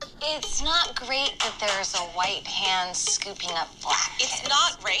It's not great that there's a white hand scooping up black It's kids.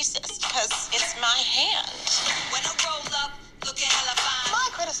 not racist, because it's my hand. When I roll up, looking hella fine. My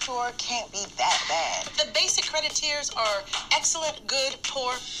credit score can't be that bad. The basic credit tiers are excellent, good,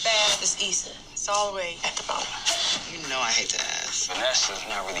 poor, bad. It's Issa. It's all the way at the bottom. You know I hate to ask. Vanessa's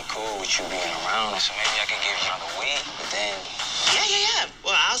not really cool with you being around, so maybe I could give you another week, but then... Yeah.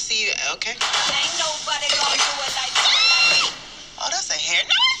 Well, I'll see you. Okay. Ain't nobody gonna do it like me. Oh, that's a hair.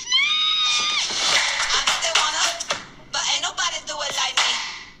 No, it's I bet they wanna, but ain't nobody do it like me.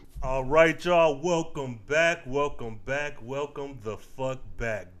 All right, y'all. Welcome back. Welcome the fuck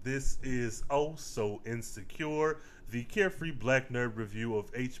back. This is Oh So Insecure, the carefree black nerd review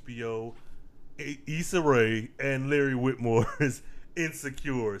of HBO, Issa Rae, and Larry Whitmore's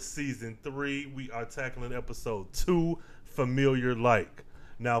Insecure Season 3. We are tackling episode 2, Familiar Like.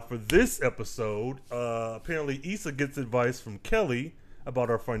 Now, for this episode, apparently Issa gets advice from Kelly about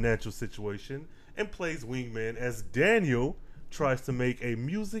our financial situation and plays wingman as Daniel tries to make a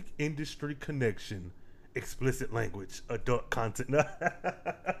music industry connection. Explicit language, adult content.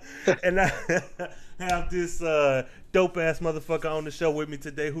 And I have this dope ass motherfucker on the show with me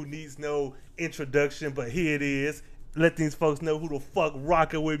today who needs no introduction, but here it is. Let these folks know who the fuck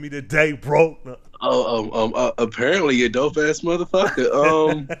rocking with me today, bro. Apparently you're dope ass motherfucker.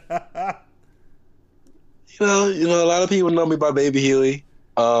 You know, a lot of people know me by Baby Huey.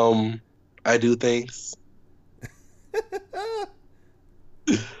 I do things.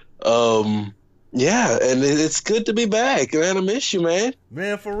 Yeah, and it's good to be back, man. I miss you, man.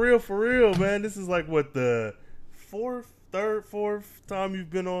 Man, for real, man. This is like what, the fourth time you've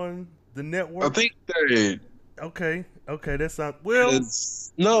been on the network? I think third. Okay, that sounds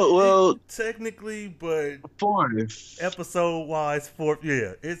technically, but fourth. Episode wise, fourth.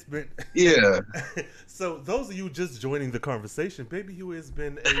 Yeah, it's been. Yeah. So those of you just joining the conversation, Baby Huey has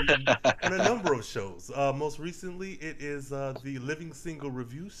been on a number of shows. Most recently, it is the Living Single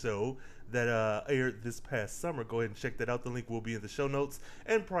review show that aired this past summer. Go ahead and check that out. The link will be in the show notes.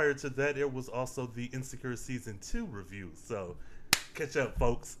 And prior to that, there was also the Insecure Season 2 review. So catch up,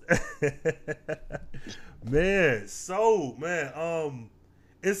 folks. Man,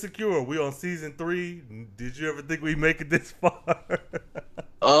 Insecure, we on Season 3. Did you ever think we'd make it this far?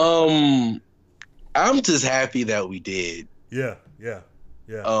 I'm just happy that we did. Yeah.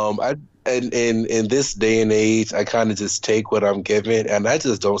 In this day and age, I kind of just take what I'm given, and I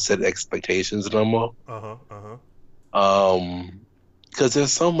just don't set expectations no more. Because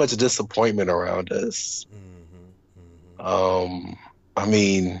there's so much disappointment around us. I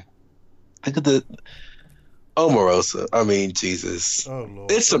mean, look at the Omarosa. I mean, Jesus. Oh,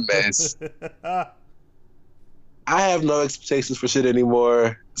 Lord. It's a mess. I have no expectations for shit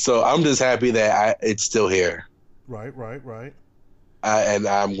anymore, so I'm just happy that it's still here. Right. And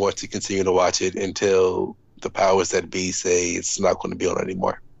I'm going to continue to watch it until the powers that be say it's not going to be on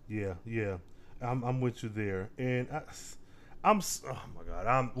anymore. Yeah. I'm with you there, and I'm oh my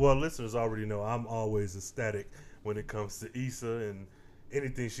god. Well, listeners already know I'm always ecstatic when it comes to Issa and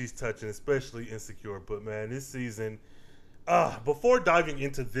anything she's touching, especially Insecure. But man, this season, before diving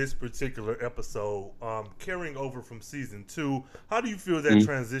into this particular episode, carrying over from Season 2, how do you feel that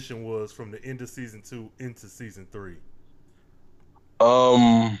transition was from the end of Season 2 into Season 3?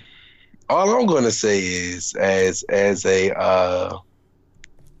 All I'm going to say is, as a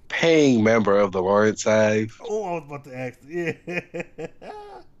paying member of the Lawrence Hive. Oh, I was about to ask. Yeah.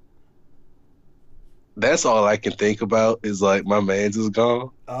 That's all I can think about is like my man's is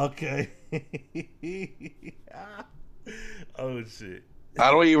gone. Okay. Oh shit.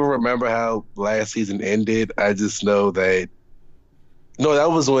 I don't even remember how last season ended. I just know that that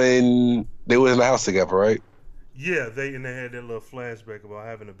was when they were in the house together, right? Yeah, they had that little flashback about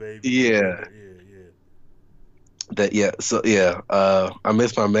having a baby. Yeah. I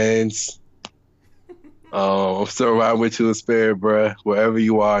miss my mans. I'm still riding with you in spirit, bruh. Wherever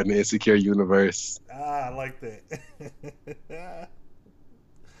you are in the Insecure universe. I like that.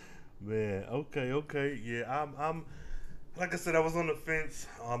 Man, okay. Yeah, I'm like I said, I was on the fence.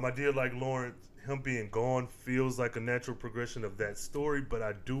 I did like Lawrence. Him being gone feels like a natural progression of that story, but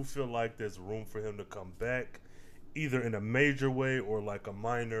I do feel like there's room for him to come back, either in a major way or like a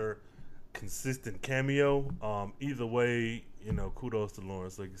minor, consistent cameo. Either way, kudos to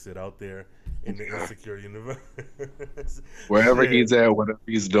Lawrence, like you said, out there in the Insecure universe. Wherever he's at, whatever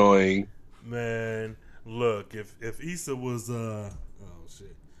he's doing. Man, look, if Issa was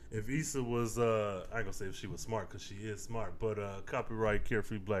if Issa was I ain't gonna say if she was smart, because she is smart, but copyright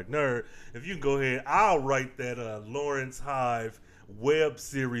Carefree Black Nerd, if you can go ahead, I'll write that Lawrence Hive web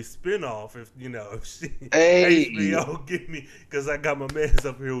series spinoff. If Hey. HBO give me, because I got my mans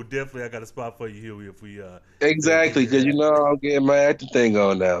up here who definitely I got a spot for you, Huey. If we Exactly, because I'm getting my acting thing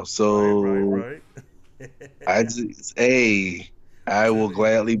on now. So right. I will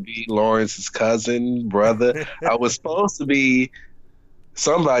gladly be Lawrence's cousin, brother. I was supposed to be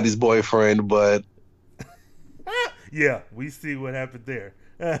somebody's boyfriend, but yeah, we see what happened there.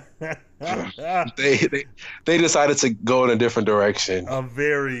 they decided to go in a different direction.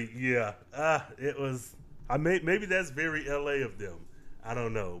 It was. Maybe that's very LA of them. I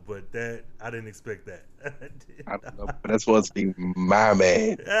don't know, but I didn't expect that. I don't know, but that's supposed to be my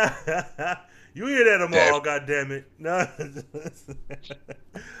man. You hear that, Amal? God damn it! No.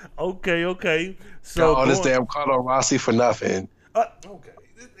 Okay. So all this damn Carlo Rossi for nothing. Okay.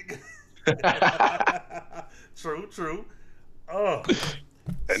 True. Oh.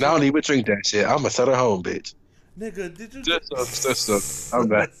 And I don't even drink that shit. I'm a Sutter Home bitch. Nigga, did you just I'm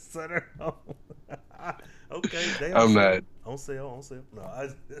not. Sutter Home. Okay, I'm not. On sale. No,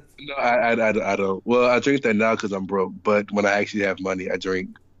 I don't. Well, I drink that now because I'm broke. But when I actually have money, I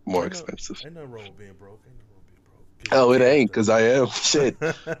drink more expensive. Ain't nothing wrong with being broke. Oh, it ain't, because I am. Shit.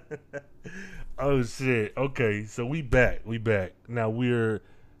 Oh, shit. Okay, so we back. Now we're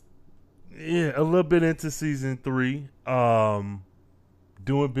a little bit into season 3.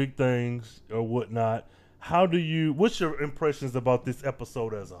 Doing big things or whatnot. What's your impressions about this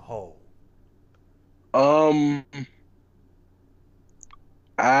episode as a whole?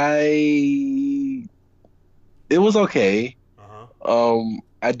 It was okay.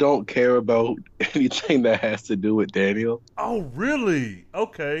 I don't care about anything that has to do with Daniel. Oh, really?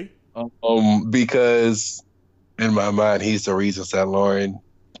 Okay. Because in my mind, he's the reason that Lauren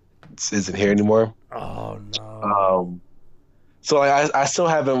isn't here anymore. Oh no. So I still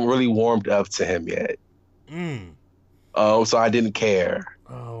haven't really warmed up to him yet. So I didn't care.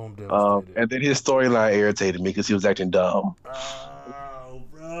 Oh, I'm devastated. And then his storyline irritated me because he was acting dumb. Oh,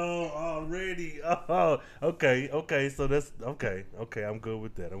 bro, already. Oh, okay. So that's okay. I'm good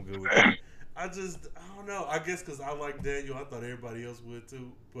with that. I don't know. I guess because I like Daniel, I thought everybody else would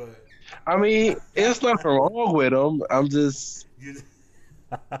too. But I mean, it's nothing wrong with him. I'm just you're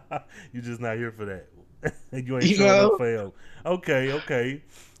just not here for that. You ain't showing up for him. Okay.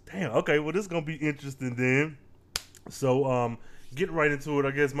 Damn. Okay. Well, this is gonna be interesting then. So, getting right into it.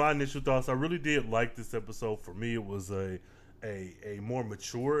 I guess my initial thoughts. I really did like this episode. For me, it was a more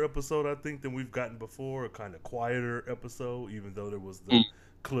mature episode, I think, than we've gotten before. A kind of quieter episode, even though there was the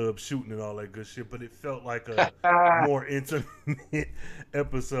club shooting and all that good shit. But it felt like a more intimate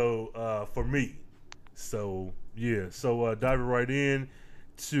episode for me. So yeah. So diving right in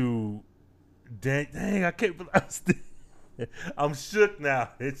to dang, I can't believe I'm shook now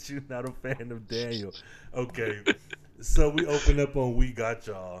that you're not a fan of Daniel. Okay. So we open up on We Got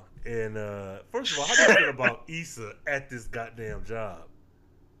Y'all. And first of all, how do you feel about Issa at this goddamn job?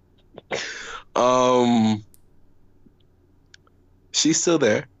 She's still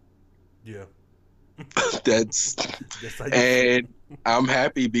there. Yeah. That's and I'm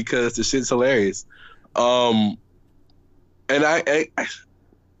happy because the shit's hilarious. And I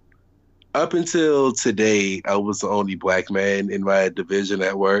up until today, I was the only black man in my division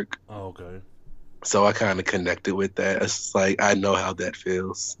at work. Oh, okay. So I kind of connected with that. It's just like, I know how that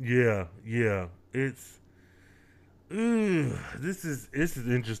feels. Yeah. This is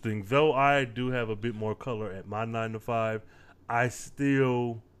interesting. Though I do have a bit more color at my 9 to 5, I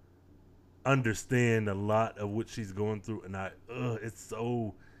still understand a lot of what she's going through, and it's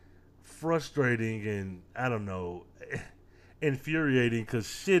so frustrating and I don't know, infuriating because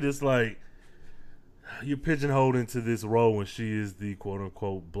shit is like you're pigeonholed into this role when she is the quote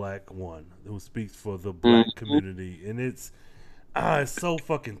unquote black one who speaks for the black community, and it's so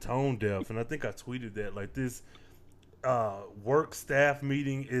fucking tone deaf. And I think I tweeted that like this work staff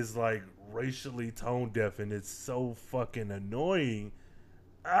meeting is like racially tone deaf, and it's so fucking annoying.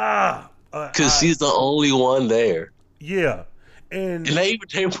 Because she's the only one there. Yeah, and they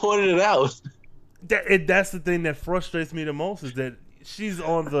pointed it out. That's the thing that frustrates me the most is that she's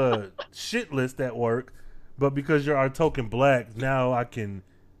on the shit list at work, but because you're our token black, now I can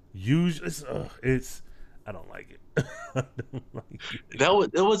use it's. I don't like it. I don't like it.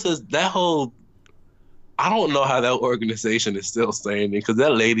 That whole. I don't know how that organization is still standing because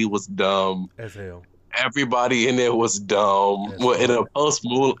that lady was dumb as hell. Everybody in there was dumb.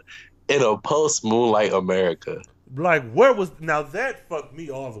 In a post Moonlight America. Like, where was now that fucked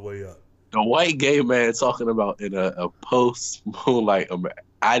me all the way up. The white gay man talking about in a post Moonlight America.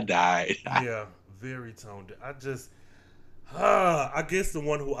 I died. Yeah, very toned. I guess the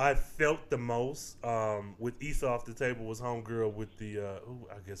one who I felt the most with Issa off the table was homegirl with the who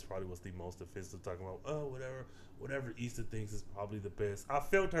I guess probably was the most offensive, talking about whatever Issa thinks is probably the best. I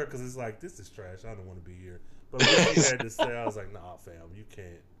felt her because it's like, this is trash. I don't want to be here. But what she had to say, I was like, nah, fam, you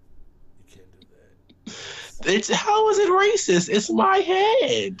can't do that. How is it racist? It's my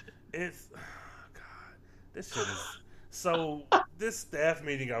head. It's God, this shit is. So this staff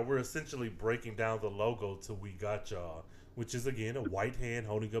meeting, we're essentially breaking down the logo to "We Got Y'all," which is again a white hand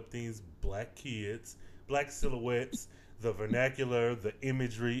holding up these black kids, black silhouettes, the vernacular, the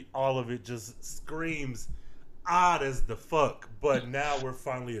imagery, all of it just screams odd as the fuck. But now we're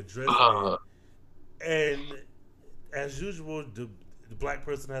finally addressing it, and as usual, the black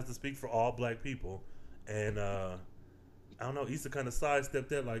person has to speak for all black people, and I don't know. Issa kind of sidestepped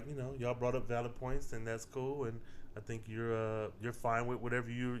that, like, y'all brought up valid points, and that's cool, and I think you're fine with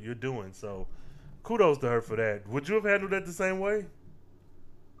whatever you're doing. So, kudos to her for that. Would you have handled that the same way?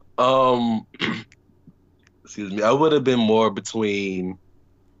 Excuse me. I would have been more between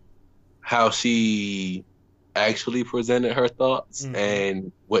how she actually presented her thoughts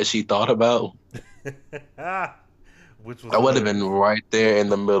and what she thought about. Which was I would have been right there in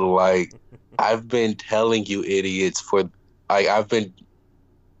the middle. Like, I've been telling you idiots I've been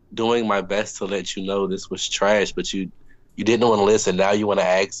doing my best to let you know this was trash, but you didn't want to listen. Now you want to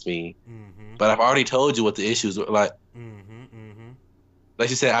ask me, but I've already told you what the issues were. Like, like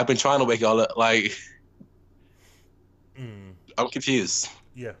you said, I've been trying to wake y'all up. Like, I'm confused.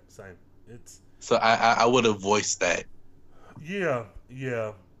 Yeah, same. So I would have voiced that. Yeah,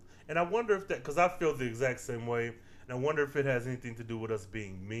 and I wonder if that, because I feel the exact same way, and I wonder if it has anything to do with us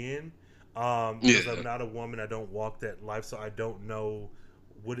being men. Because I'm not a woman, I don't walk that life, so I don't know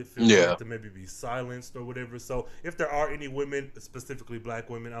what it feels like to maybe be silenced or whatever. So if there are any women, specifically black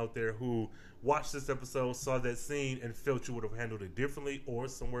women out there, who watched this episode, saw that scene, and felt you would have handled it differently or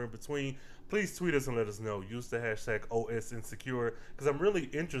somewhere in between, please tweet us and let us know. Use the hashtag #OSInsecure, because I'm really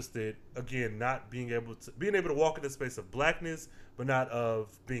interested, again, not being able to walk in the space of blackness, but not of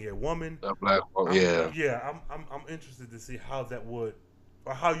being a woman. A black woman, I'm interested to see how that would,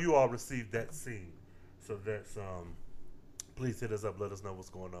 or how you all received that scene. So that's please hit us up, let us know what's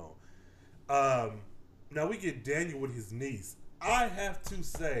going on. Now we get Daniel with his niece. I have to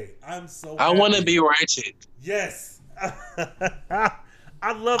say, I'm so I want to be ratchet. Yes.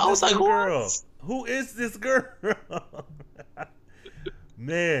 I love this girl. What? Who is this girl?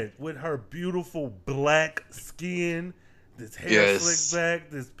 Man, with her beautiful black skin, this hair slicked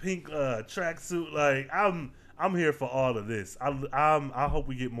back, this pink tracksuit, like I'm here for all of this. I hope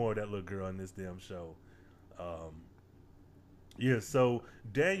we get more of that little girl in this damn show. So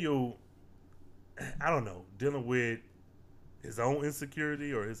Daniel, I don't know, dealing with his own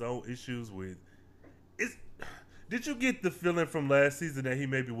insecurity or his own issues with. Did you get the feeling from last season that he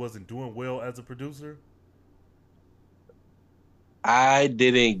maybe wasn't doing well as a producer? I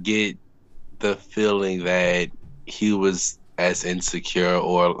didn't get the feeling that he was as insecure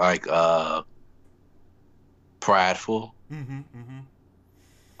or like prideful.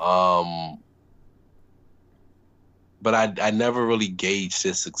 But I never really gauged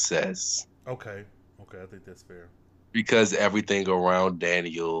his success. Okay, I think that's fair. Because everything around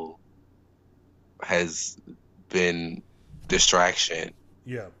Daniel has been distraction.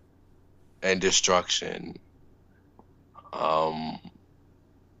 Yeah. And destruction.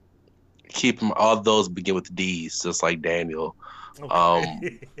 Keep him, all those begin with D's, just like Daniel.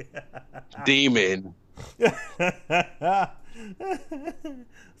 Okay. Demon.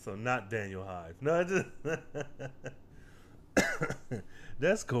 So not Daniel Hive. No, just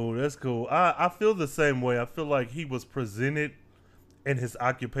That's cool. I feel the same way. I feel like he was presented and his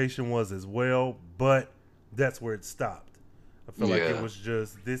occupation was as well, but that's where it stopped. I feel like it was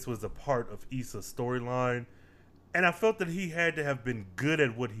just, this was a part of Issa's storyline, and I felt that he had to have been good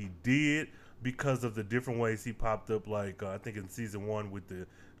at what he did because of the different ways he popped up, like I think in season 1 with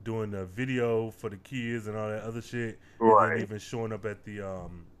doing the video for the kids and all that other shit, right? And even showing up at the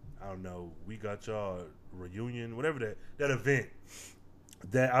I don't know, We Got Y'all reunion, whatever that event.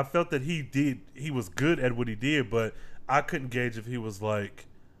 That I felt that he was good at what he did, but I couldn't gauge if he was like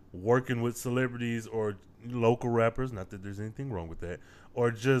working with celebrities or local rappers, not that there's anything wrong with that, or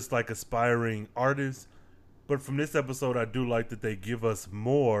just like aspiring artists. But from this episode, I do like that they give us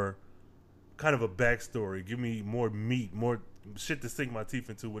more kind of a backstory, give me more meat, more shit to sink my teeth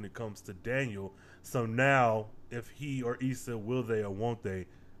into when it comes to Daniel. So now, if he or Issa, will they or won't they,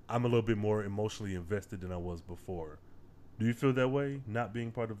 I'm a little bit more emotionally invested than I was before. Do you feel that way, not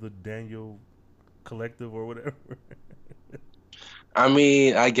being part of the Daniel collective or whatever? I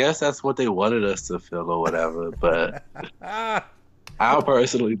mean, I guess that's what they wanted us to feel or whatever, but I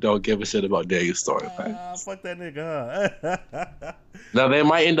personally don't give a shit about Daniel's story. Fuck that nigga, huh? Now, they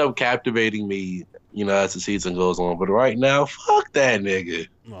might end up captivating me, as the season goes on, but right now, fuck that nigga.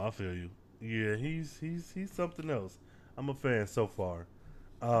 No, I feel you. Yeah, he's something else. I'm a fan so far.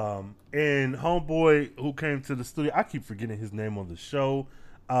 And homeboy who came to the studio, I keep forgetting his name on the show,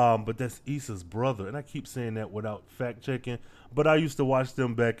 but that's Issa's brother, and I keep saying that without fact checking. But I used to watch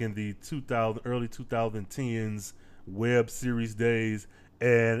them back in the early 2010s web series days,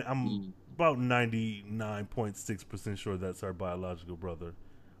 and I'm about 99.6% sure that's our biological brother,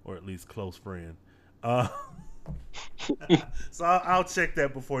 or at least close friend. So I'll check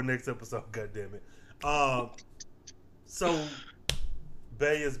that before next episode. God damn it. So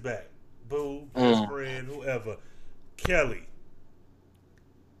Bay is back. Boo, best friend, whoever. Kelly.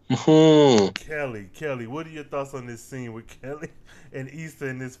 Kelly, what are your thoughts on this scene with Kelly and Issa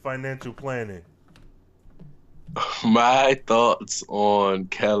in this financial planning? My thoughts on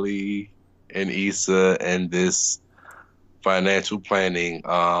Kelly and Issa and this financial planning.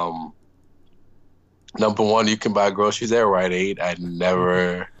 Number one, you can buy groceries at Rite Aid. I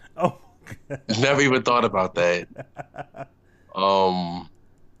never even thought about that.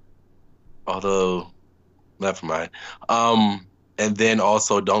 Although, never mind. And then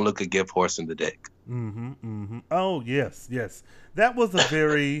also, don't look a gift horse in the dick. Oh, yes. That was a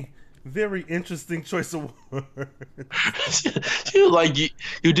very, very interesting choice of words. She was like, you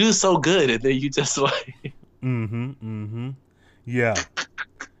do so good, and then you just like... Yeah,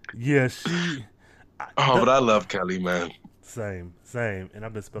 she... but I love Kelly, man. Same. And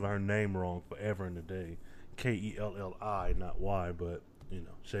I've been spelling her name wrong forever and a day. Kelli, not Y, but,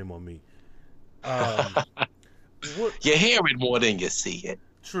 shame on me. You hear it more than you see it.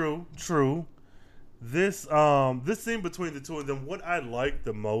 True. This scene between the two of them, what I like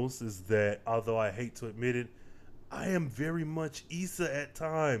the most is that, although I hate to admit it, I am very much Issa at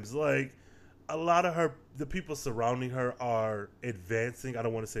times. Like, a lot of the people surrounding her are advancing. I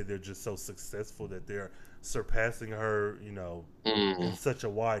don't want to say they're just so successful that they're surpassing her, in such a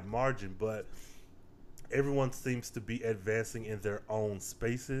wide margin, but everyone seems to be advancing in their own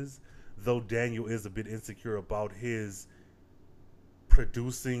spaces. Though Daniel is a bit insecure about his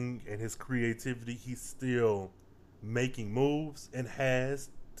producing and his creativity, he's still making moves and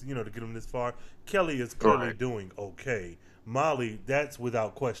has, to get him this far. Kelly is clearly doing okay. Molly, that's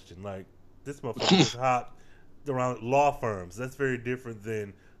without question. Like, this motherfucker just hopped around law firms. That's very different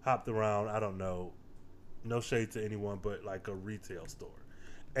than hopped around, I don't know, no shade to anyone, but like a retail store.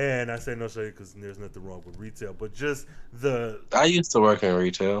 And I say no shade because there's nothing wrong with retail, but just I used to work in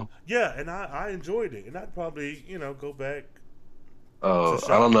retail. Yeah, and I enjoyed it, and I'd probably go back. Oh,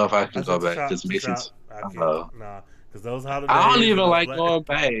 I don't know if I can go back because Macy's. Nah, because those holidays. I don't even like going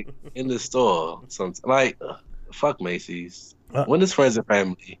back in the store. Like, fuck Macy's. When is Friends and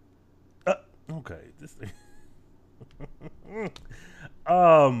Family? Okay, this thing.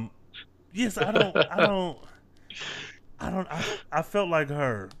 Yes, I felt like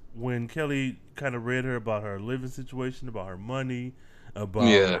her when Kelly kind of read her about her living situation, about her money,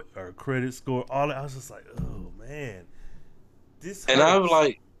 about her credit score, all that. I was just like, oh man, this. And I'm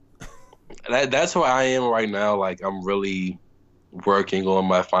like, that's where I am right now. Like, I'm really working on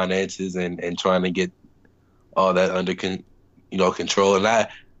my finances and trying to get all that under control. And I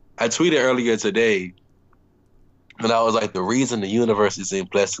tweeted earlier today, and I was like, the reason the universe isn't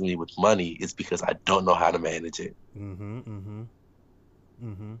blessing me with money is because I don't know how to manage it.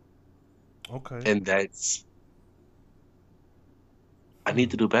 Okay. And I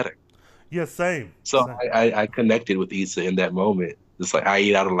need to do better. Yeah, same. So same. I connected with Issa in that moment. It's like, I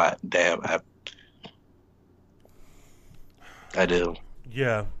eat out a lot. Damn, I do.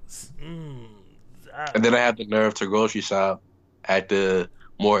 Yeah. And then I had the nerve to grocery shop at the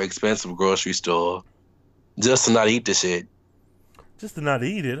more expensive grocery store just to not eat the shit. Just to not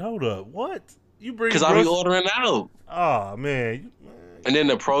eat it? Hold up. What? You bring? Because I'll be ordering out. Oh, man. And then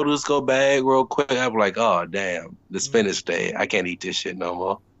the produce go bag real quick. I'm like, oh, damn. The spinach day. I can't eat this shit no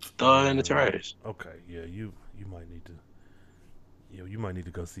more. Throw it in the trash. Okay. Yeah, you might need to. You might need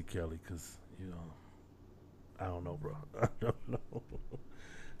to go see Kelly because, I don't know, bro. I don't know.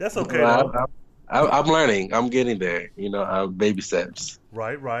 That's okay, though. I'm learning. I'm getting there. Baby steps.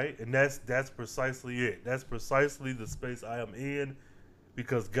 Right. And that's precisely it. That's precisely the space I am in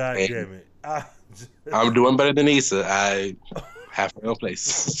because, God damn it. I'm doing better than Issa. I have my own place.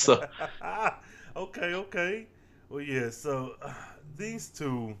 So. Okay. Well, yeah, so these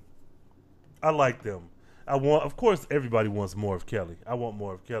two, I like them. Of course, everybody wants more of Kelly. I want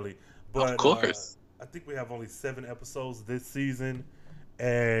more of Kelly. But, of course. I think we have only 7 episodes this season,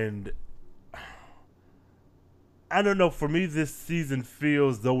 and I don't know. For me, this season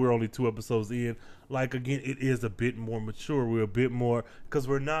feels, though we're only 2 episodes in, like, again, it is a bit more mature. We're a bit more, because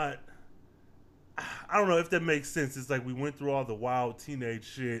we're not, I don't know if that makes sense. It's like we went through all the wild teenage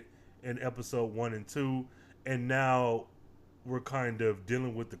shit in episode 1 and 2, and now we're kind of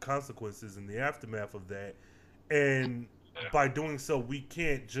dealing with the consequences and the aftermath of that. And by doing so, we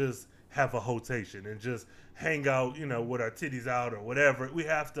can't just have a hotation and just hang out, with our titties out or whatever. We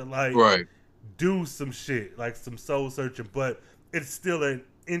have to, like, do some shit, like some soul searching, but it's still an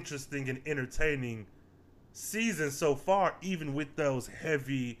interesting and entertaining season so far, even with those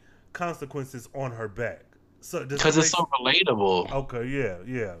heavy consequences on her back. So because it's so relatable. Okay,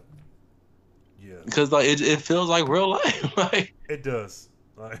 yeah. Because like it feels like real life. Like it does.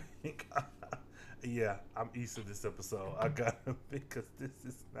 Like, yeah, I'm Issa this episode. I got to, because this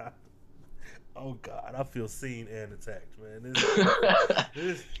is not. Oh God, I feel seen and attacked, man.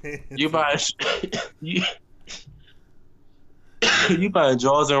 You buying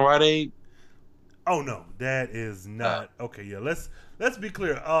Jaws and Rite Aid? Oh no, that is not okay. Yeah, let's be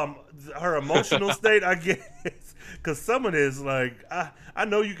clear. Her emotional state, I guess, because some of this, like, I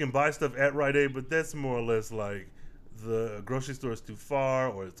know you can buy stuff at Rite Aid, but that's more or less like the grocery store is too far,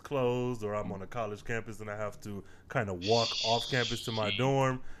 or it's closed, or I'm on a college campus and I have to kind of walk off campus to my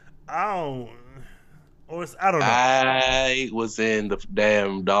dorm. I don't know. I was in the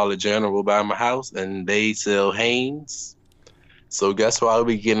damn Dollar General by my house, and they sell Hanes. So guess where I'll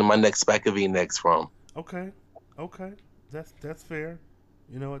be getting my next pack of V-necks from? Okay, that's fair.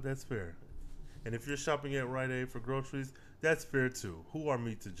 You know what? That's fair. And if you're shopping at Rite Aid for groceries, that's fair too. Who are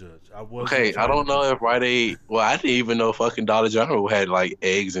me to judge? I don't know if Rite Aid. Well, I didn't even know fucking Dollar General had like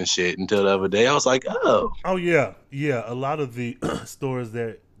eggs and shit until the other day. I was like, oh yeah. A lot of the stores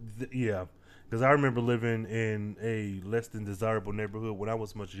that. Yeah, because I remember living in a less than desirable neighborhood when I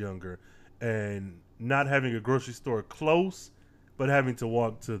was much younger, and not having a grocery store close, but having to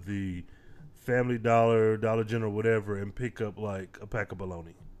walk to the Family Dollar, Dollar General, whatever, and pick up like a pack of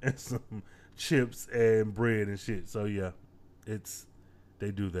bologna and some chips and bread and shit. So yeah,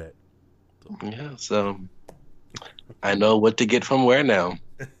 they do that. Yeah, so I know what to get from where now.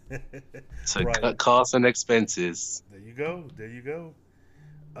 So cut costs and expenses. There you go.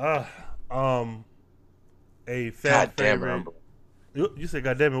 A fan God favorite. You said,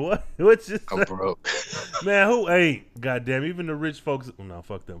 "God damn it, what? What you say?" I'm broke. Man, who ain't? God damn, even the rich folks. Oh, no,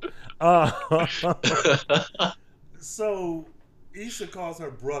 fuck them. So Issa calls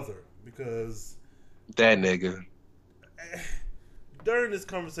her brother because that nigga. During this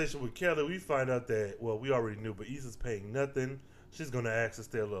conversation with Kelly, we find out that, well, we already knew, but Issa's paying nothing. She's gonna ask to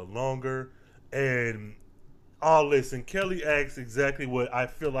stay a little longer, and. Oh, listen, Kelly asks exactly what I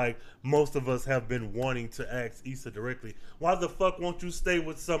feel like most of us have been wanting to ask Issa directly. Why the fuck won't you stay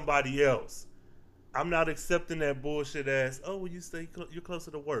with somebody else? I'm not accepting that bullshit ass, oh, well, you're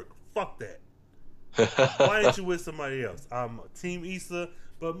closer to work. Fuck that. Why ain't you with somebody else? I'm Team Issa,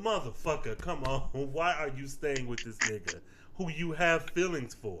 but motherfucker, come on. Why are you staying with this nigga who you have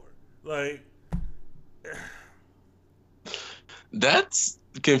feelings for? Like... That's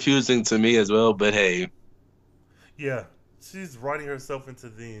confusing to me as well, but hey... Yeah, she's writing herself into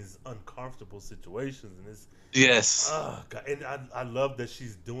these uncomfortable situations, and it's God, and I love that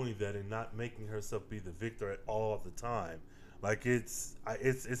she's doing that and not making herself be the victor at all the time. Like it's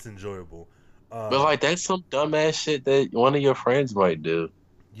enjoyable. But like that's some dumbass shit that one of your friends might do.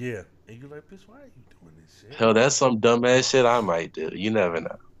 Yeah, and you're like, bitch, why are you doing this shit? Hell, that's some dumbass shit I might do. You never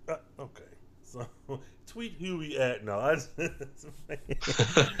know. Okay, so tweet who we at now.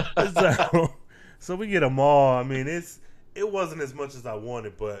 So we get them all. I mean, it wasn't as much as I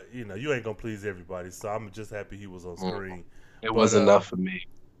wanted, but you ain't gonna please everybody. So I'm just happy he was on screen. It was enough for me.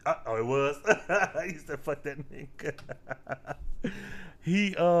 It was. He said, "Fuck that nigga."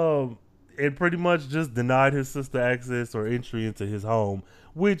 He it pretty much just denied his sister access or entry into his home,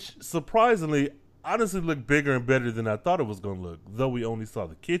 which surprisingly, honestly, looked bigger and better than I thought it was gonna look. Though we only saw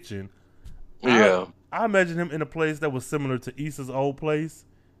the kitchen. Yeah, I imagined him in a place that was similar to Issa's old place.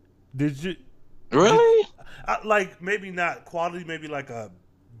 Did you? Really? Like, maybe not quality, maybe like a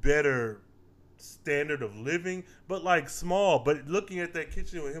better standard of living, but like small. But looking at that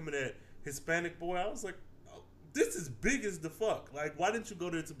kitchen with him and that Hispanic boy, I was like, oh, this is big as the fuck. Like, why didn't you go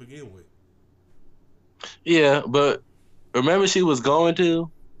there to begin with? Yeah, but remember she was going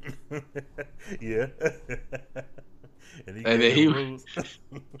to? Yeah. and then he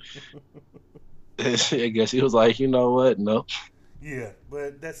I guess he was like, you know what? No. Yeah,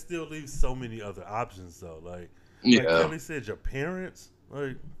 but that still leaves so many other options, though. Like Kelly said, your parents.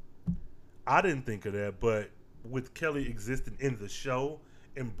 Like, I didn't think of that, but with Kelly existing in the show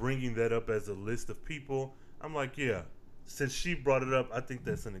and bringing that up as a list of people, I'm like, yeah. Since she brought it up, I think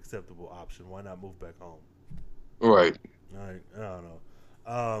that's an acceptable option. Why not move back home? Right. All right. I don't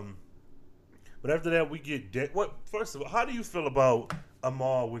know. But after that, we get what? First of all, how do you feel about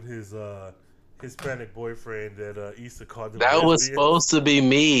Amal with his Hispanic boyfriend that Issa called him? That was supposed to be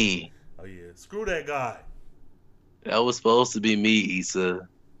me. Oh yeah, screw that guy. That was supposed to be me, Issa.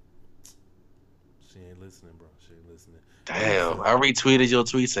 She ain't listening, bro. She ain't listening. Damn, I retweeted your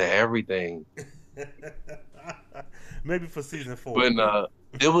tweets and everything. Maybe for season 4. But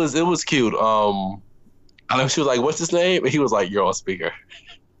it was cute. And she was like, "What's his name?" And he was like, "You're on speaker."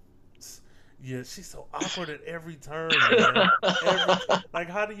 Yeah, she's so awkward at every turn, man. Like,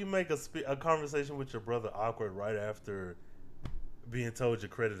 how do you make a conversation with your brother awkward right after being told your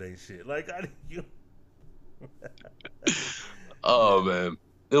credit ain't shit? Like, how do you? Oh man,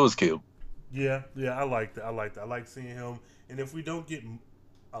 it was cute. Yeah, I liked it. I like seeing him. And if we don't get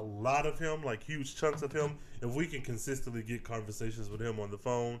a lot of him, like huge chunks of him, if we can consistently get conversations with him on the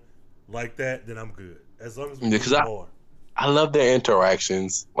phone like that, then I'm good. As long as we get more. I love their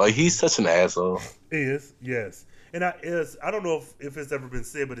interactions. Like, he's such an asshole. He is, yes. And I don't know if it's ever been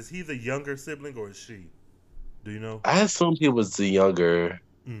said, but is he the younger sibling or is she? Do you know? I assumed he was the younger.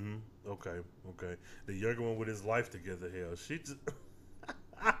 Mm-hmm. Okay. The younger one with his life together. Hell, she just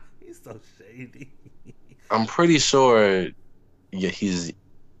he's so shady. I'm pretty sure, yeah, he's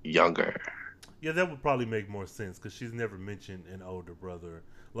younger. Yeah, that would probably make more sense because she's never mentioned an older brother.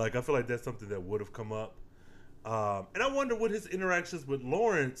 Like, I feel like that's something that would have come up. And I wonder what his interactions with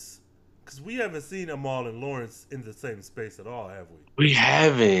Lawrence, because we haven't seen Amal and Lawrence in the same space at all, have we? We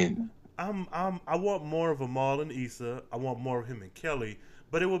haven't. I want more of Amal and Issa. I want more of him and Kelly.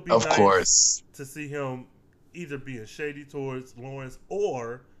 But it would be of nice course to see him either being shady towards Lawrence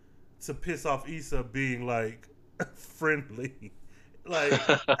or to piss off Issa being like friendly. Like,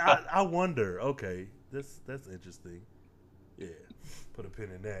 I wonder. Okay, that's interesting. Yeah, put a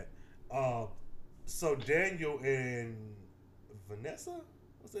pin in that. So Daniel and Vanessa,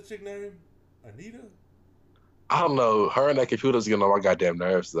 what's that chick name? Anita? I don't know. Her and that computer's getting on my goddamn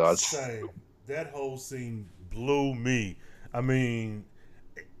nerves, though. Same. That whole scene blew me. I mean,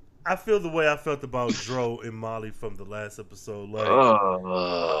 I feel the way I felt about Dro and Molly from the last episode. Like,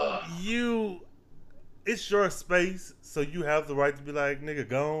 it's your space, so you have the right to be like, nigga,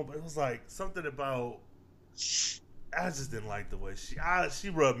 gone. But it was like something about, I just didn't like the way she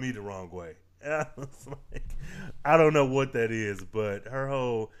rubbed me the wrong way. And I was like, I don't know what that is, but her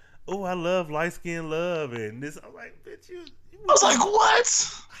whole, oh, I love light skin love and this. I'm like, bitch, you I was like,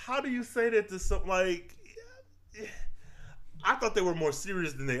 what? How do you say that to some, like, I thought they were more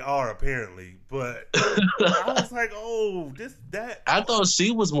serious than they are apparently, but I was like, oh, that. I thought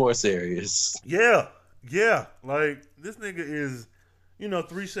she was more serious. Yeah, like this nigga is,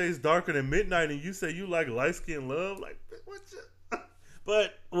 3 shades darker than midnight, and you say you like light skin love, like what?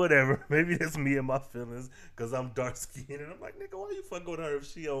 But whatever, maybe that's me and my feelings because I'm dark skinned, and I'm like, nigga, why you fuck with her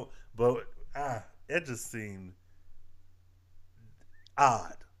if she don't? But it just seemed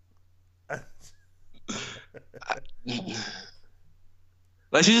odd.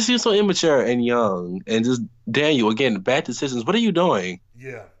 Like, she just seems so immature and young, and just Daniel again, bad decisions. What are you doing?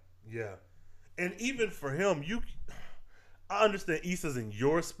 Yeah, and even for him, I understand Issa's in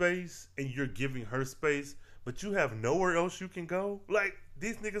your space and you're giving her space, but you have nowhere else you can go. Like,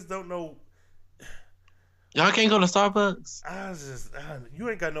 these niggas don't know. Y'all can't go to Starbucks. You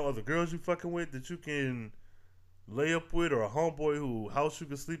ain't got no other girls you fucking with that you can lay up with, or a homeboy who house you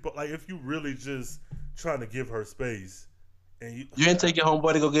can sleep up. Like, if you really just trying to give her space, and you didn't take your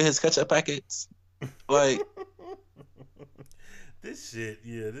homeboy to go get his ketchup packets, like this shit.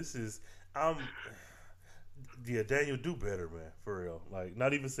 Yeah, this is. Yeah, Daniel, do better, man. For real. Like,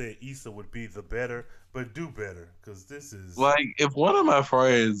 not even saying Issa would be the better, but do better, because this is like, if one of my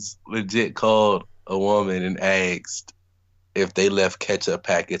friends legit called a woman and asked if they left ketchup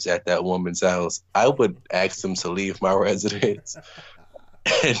packets at that woman's house, I would ask them to leave my residence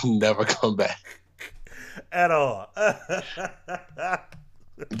and never come back at all.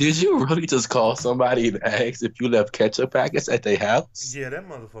 Did you really just call somebody and ask if you left ketchup packets at their house? Yeah, that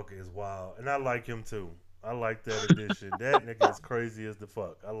motherfucker is wild, and I like him too. I like that addition. That nigga is crazy as the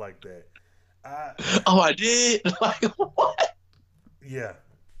fuck. I like that. I did? Like, what? Yeah.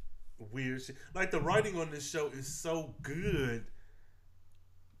 Weird shit. Like, the writing on this show is so good.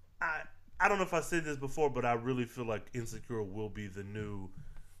 I don't know if I said this before, but I really feel like Insecure will be the new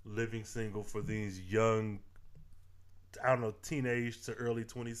living single for these young, I don't know, teenage to early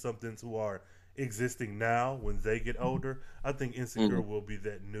 20-somethings who are existing now when they get older. I think Insecure will be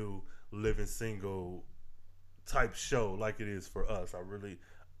that new living single type show like it is for us. I really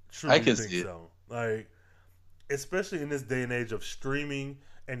truly can think see it. so. Like, especially in this day and age of streaming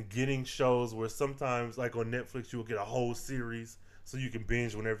and getting shows where sometimes, like on Netflix, you'll get a whole series so you can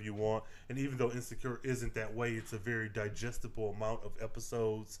binge whenever you want. And even though Insecure isn't that way, it's a very digestible amount of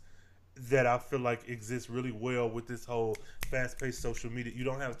episodes that I feel like exists really well with this whole fast-paced social media. You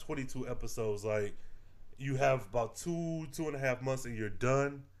don't have 22 episodes. Like, you have about 2.5 months and you're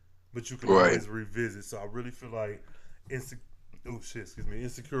done, but you can always revisit. So I really feel like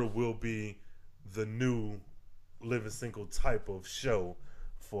Insecure will be the new living single type of show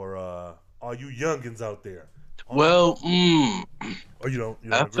for all you youngins out there. Well, Or you don't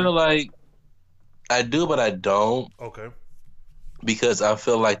I agree? feel like I do, but I don't. Okay. Because I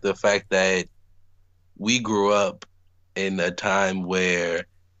feel like the fact that we grew up in a time where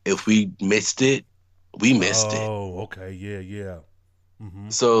if we missed it, we missed it. Oh, okay. Yeah. Mm-hmm.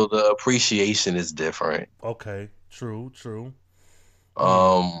 So the appreciation is different. Okay. True.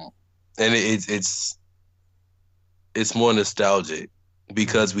 And it's more nostalgic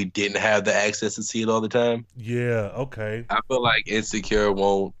because we didn't have the access to see it all the time. Yeah. Okay. I feel like Insecure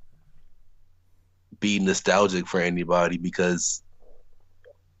won't be nostalgic for anybody because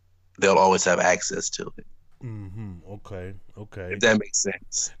they'll always have access to it. Mm-hmm. Okay. If that makes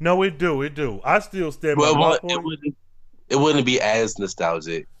sense. No, it do. I still stand by my Well, point. it wouldn't be as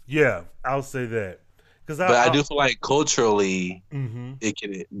nostalgic. Yeah, I'll say that. But I do feel like culturally, Mm-hmm. it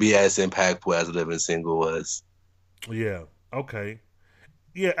can be as impactful as Living Single was. Yeah. Okay.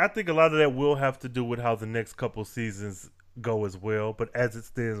 Yeah, I think a lot of that will have to do with how the next couple seasons go as well. But as it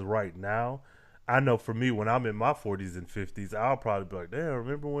stands right now, I know for me, when I'm in my 40s and 50s, I'll probably be like, damn,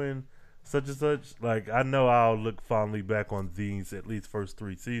 remember when such and such? Like, I know I'll look fondly back on these at least first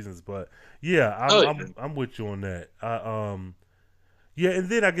 3 seasons. But yeah, I'm with you on that. Yeah, and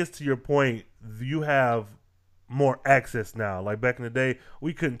then I guess to your point, you have more access now. Like back in the day,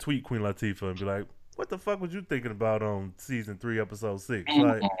 we couldn't tweet Queen Latifah and be like, what the fuck was you thinking about on season 3, episode 6?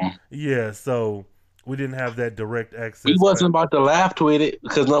 Like, yeah, so we didn't have that direct access. We wasn't about to laugh tweet it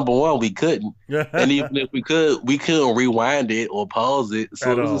because number one, we couldn't. And even if we could, we couldn't rewind it or pause it.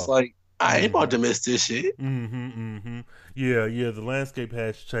 So At it was all. just like, I ain't about to miss this shit. Yeah, the landscape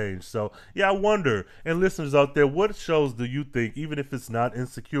has changed. So, yeah, I wonder, and listeners out there, what shows do you think, even if it's not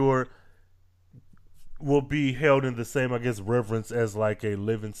Insecure, will be held in the same, I guess, reverence as like a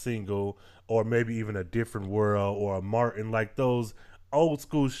Living Single or maybe even A Different World or a Martin, like those old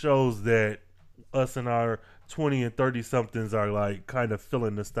school shows that us and our 20 and 30 somethings are like kind of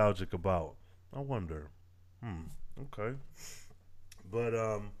feeling nostalgic about? I wonder. Okay. But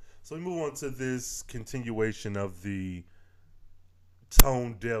so we move on to this continuation of the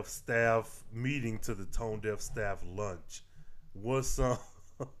Tone Deaf staff meeting to the Tone Deaf staff lunch. What's some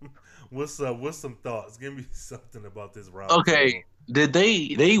thoughts? Give me something about this round. Okay, did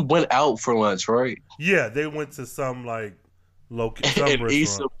they went out for lunch, right? Yeah, they went to some like some And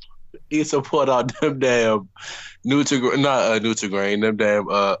restaurant. Issa put out them damn Nutri-Grain, them damn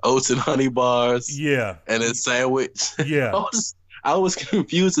oats and honey bars. Yeah, And a sandwich. yeah, I was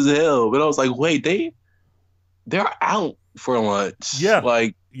confused as hell, but I was like, wait, they're out for lunch. Yeah.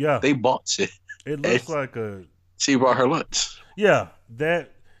 Like yeah. they bought shit. It looks like a She brought her lunch. yeah.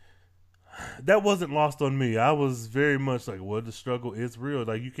 That wasn't lost on me. I was very much like, well, the struggle is real.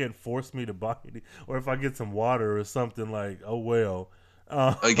 Like, you can't force me to buy it. Or if I get some water or something, like, oh, well.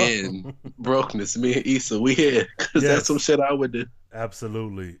 Again, brokenness. Me and Issa, we here. Because Yes. that's some shit I would do.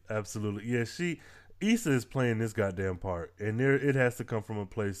 Absolutely. Yeah, Issa is playing this goddamn part. And it has to come from a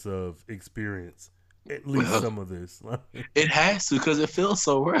place of experience. At least Well, some of this. It has to because it feels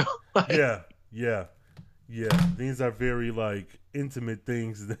so real. Yeah. These are very like intimate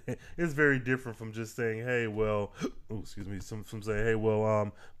things. It's very different from just saying, "Hey, well," from saying, "Hey,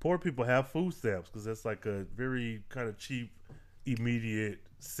 well, poor people have food stamps," because that's like a very kind of cheap, immediate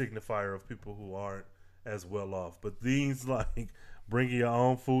signifier of people who aren't as well off. But things like bringing your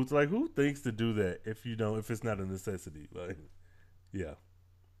own foods, like who thinks to do that if it's not a necessity? Like, yeah,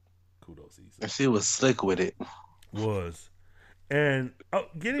 kudos, Issa. And she was slick with it. Was. And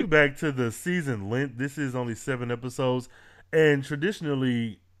getting back to the season length, this is only 7 episodes. And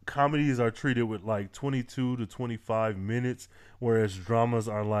traditionally, comedies are treated with like 22 to 25 minutes, whereas dramas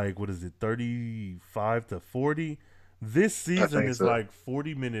are like, 35 to 40? This season is so. like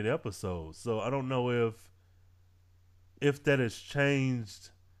 40-minute episodes. So I don't know if that has changed.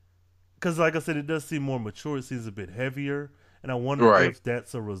 Because like I said, it does seem more mature. It seems a bit heavier. And I wonder if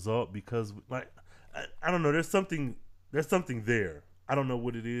that's a result because, like, I don't know. There's something there. I don't know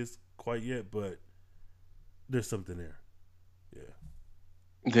what it is quite yet, but there's something there. Yeah.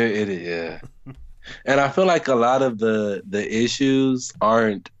 It is, yeah. And I feel like a lot of the issues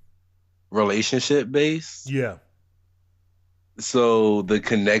aren't relationship based. Yeah. So the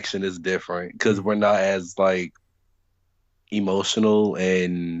connection is different because we're not as like emotional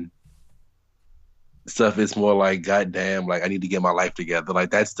and stuff. It's more like, goddamn, like I need to get my life together.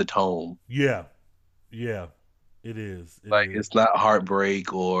 Like that's the tone. Yeah. Yeah. It is. Like it's not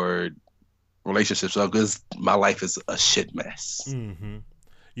heartbreak or relationship stuff because my life is a shit mess. Mm-hmm.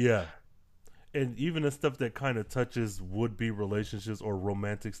 Yeah. And even the stuff that kind of touches would-be relationships or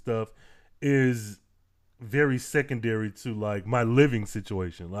romantic stuff is very secondary to like my living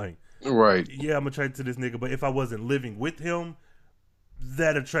situation. Like, right. Yeah, I'm attracted to this nigga, but if I wasn't living with him,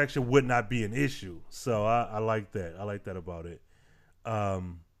 that attraction would not be an issue. So I like that. I like that about it.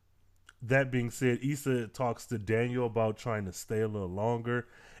 That being said, Issa talks to Daniel about trying to stay a little longer.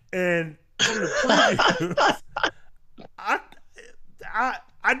 And from the previews,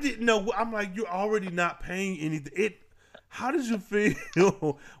 I didn't know. I'm like, you're already not paying anything. How did you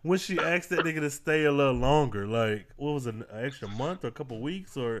feel when she asked that nigga to stay a little longer? Like, what was it, an extra month or a couple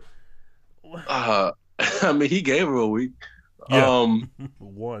weeks or? I mean, he gave her a week. Yeah.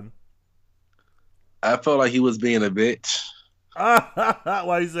 One. I felt like he was being a bitch.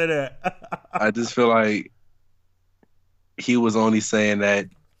 Why you say that? I just feel like he was only saying that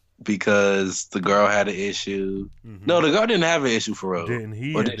because the girl had an issue. Mm-hmm. No, the girl didn't have an issue for real. Didn't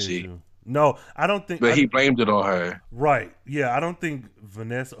he? Or did she? No, I don't think. But he blamed it on her. Right. Yeah, I don't think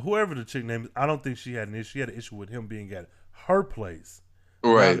Vanessa, whoever the chick name is, I don't think she had an issue. She had an issue with him being at her place.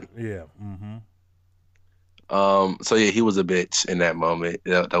 Right. Yeah. Mm-hmm. So yeah, he was a bitch in that moment.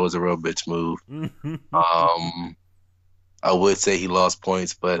 That was a real bitch move. I would say he lost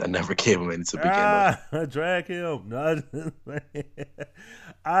points, but I never gave him any to begin with. Drag him. No,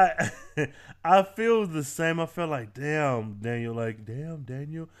 I feel the same. I feel like, damn,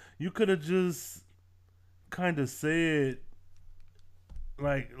 Daniel, you could have just kind of said,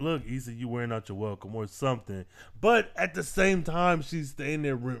 like, look, Issa, you wearing out your welcome or something. But at the same time, she's staying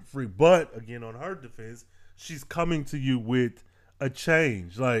there rent free. But again, on her defense, she's coming to you with a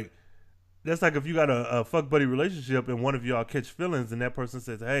change. Like, that's like if you got a fuck buddy relationship and one of y'all catch feelings and that person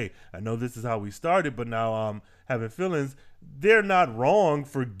says, hey, I know this is how we started, but now I'm having feelings. They're not wrong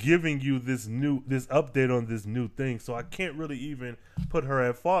for giving you this update on this new thing. So I can't really even put her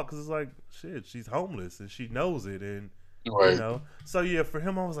at fault because it's like, shit, she's homeless and she knows it. And, right. You know, so yeah, for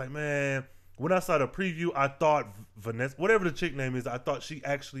him, I was like, man, when I saw the preview, I thought Vanessa, whatever the chick name is, I thought she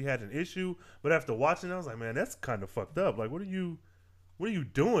actually had an issue. But after watching it, I was like, man, that's kind of fucked up. Like, what are you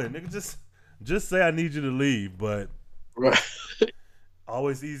doing? Nigga, just say I need you to leave, but right.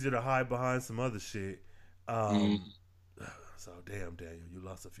 Always easier to hide behind some other shit. So damn, Daniel, you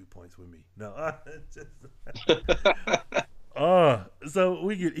lost a few points with me. No, so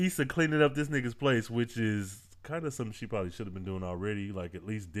we get Issa cleaning up this nigga's place, which is kind of something she probably should have been doing already, like at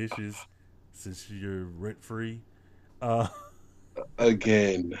least dishes, since you're rent free.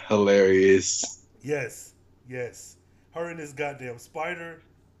 Again, hilarious. Yes. Her and this goddamn spider.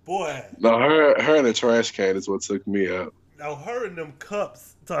 Boy. No, her in the trash can is what took me out. Now, her and them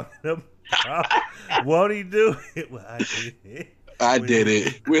cups talking about, won't he do it? Well, I did it. I did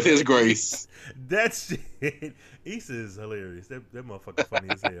it with his grace. That shit. Issa is hilarious. That motherfucker funny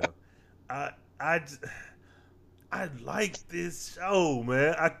as hell. I like this show,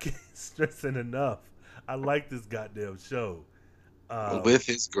 man. I can't stress it enough. I like this goddamn show. With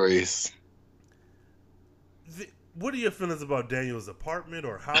his grace. What are your feelings about Daniel's apartment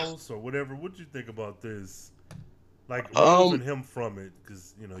or house or whatever? What do you think about this? Like, removing him from it,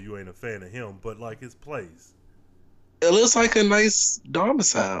 because, you know, you ain't a fan of him, but, like, his place. It looks like a nice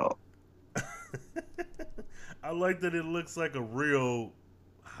domicile. I like that it looks like a real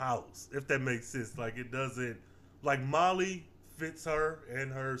house, if that makes sense. Like, it doesn't... Like, Molly fits her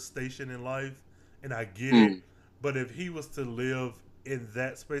and her station in life, and I get it. But if he was to live in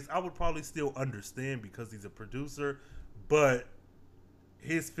that space, I would probably still understand because he's a producer, but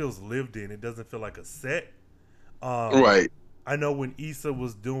his feels lived in. It doesn't feel like a set. Right. I know when Issa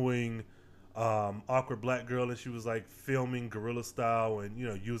was doing Awkward Black Girl and she was like filming guerrilla style and, you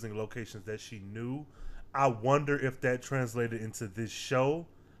know, using locations that she knew, I wonder if that translated into this show.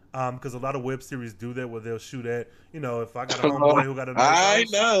 Because a lot of web series do that where they'll shoot at, you know, if I got a homeboy who got a nice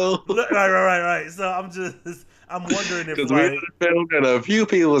house, know. Right. So I'm wondering if, because we filmed at a few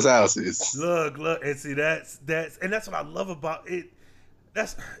people's houses. Look, and see that's what I love about it.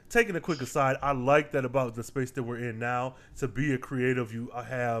 That's taking a quick aside. I like that about the space that we're in now. To be a creative, you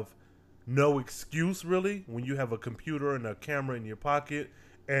have no excuse really when you have a computer and a camera in your pocket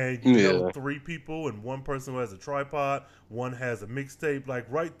and you know 3 people and one person who has a tripod, one has a mixtape. Like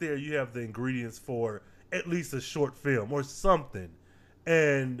right there, you have the ingredients for at least a short film or something.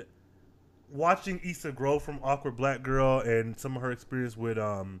 And watching Issa grow from Awkward Black Girl and some of her experience with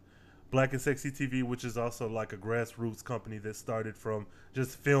Black and Sexy TV, which is also like a grassroots company that started from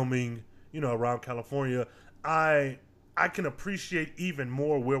just filming, you know, around California, I can appreciate even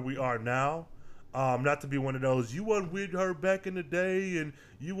more where we are now. Not to be one of those, you wasn't with her back in the day and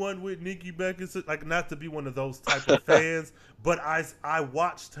you wasn't with Nikki back in, like, not to be one of those type of fans, but I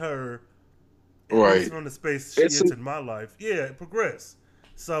watched her right on the space she entered my life. Yeah, it progressed.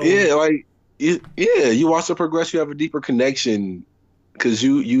 So yeah, like you watch her progress, you have a deeper connection because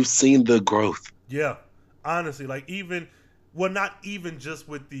you've seen the growth. Yeah, honestly, like even, well, not even just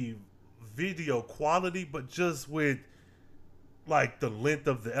with the video quality, but just with like the length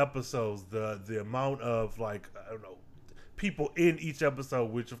of the episodes, the amount of, like, I don't know, people in each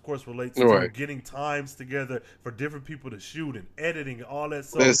episode, which of course relates to getting times together for different people to shoot and editing and all that.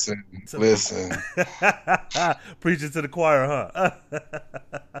 So listen, preaching to the choir, huh?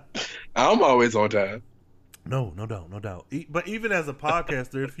 I'm always on time. No doubt. But even as a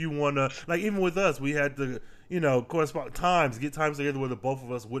podcaster, if you want to, like, even with us, we had to, you know, get times together where the both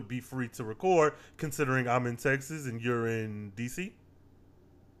of us would be free to record, considering I'm in Texas and you're in DC?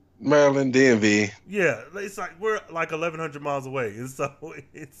 Maryland, DMV. Yeah, it's like we're like 1,100 miles away. And so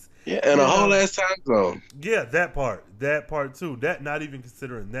it's... Yeah, and a whole ass time zone. Yeah, that part too. That, not even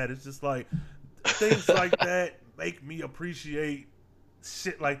considering that. It's just like, things like that make me appreciate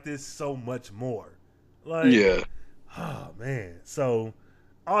shit like this so much more. Like, yeah. Oh, man. So,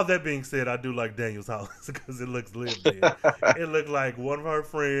 all that being said, I do like Daniel's house because it looks lived in. It looked like one of her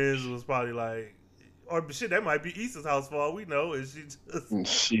friends was probably like, or shit, that might be Issa's house for all we know, and she just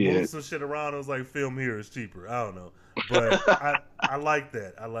moved some shit around and was like, film here is cheaper. I don't know. But I like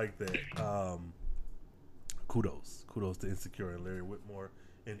that. I like that. Kudos to Insecure and Larry Whitmore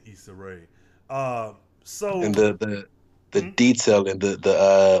and Issa Rae. So, and the detail and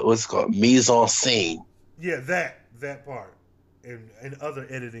the what's it called, mise en scene. Yeah, that part, and other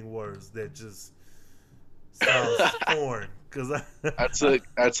editing words that just sounds foreign. Cause I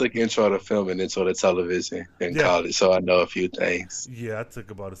took intro to film and intro to television in college, so I know a few things. Yeah, I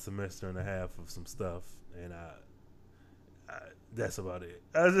took about a semester and a half of some stuff, and I that's about it.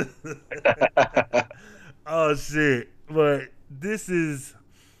 Oh shit! But this is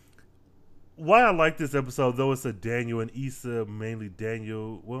why I like this episode, though it's a Daniel and Issa, mainly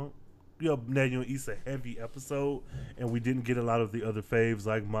Daniel. Well, Daniel and Issa heavy episode, and we didn't get a lot of the other faves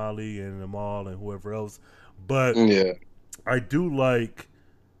like Molly and Amal and whoever else. But yeah, I do like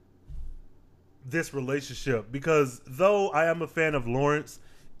this relationship because though I am a fan of Lawrence,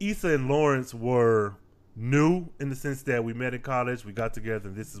 Issa and Lawrence were new in the sense that we met in college, we got together,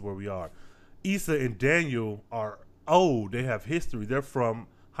 and this is where we are. Issa and Daniel are old. They have history. They're from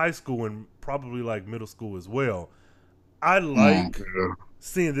high school and probably like middle school as well. I like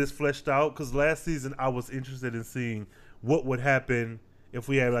seeing this fleshed out because last season I was interested in seeing what would happen if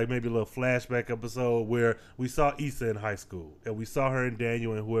we had like maybe a little flashback episode where we saw Issa in high school and we saw her and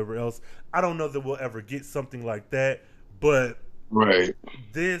Daniel and whoever else. I don't know that we'll ever get something like that, but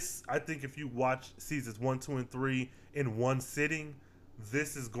this, I think if you watch seasons 1, 2, and 3 in one sitting,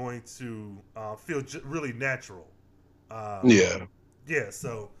 this is going to feel really natural.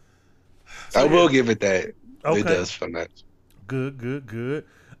 So I will give it that. Okay. It does feel natural. Good.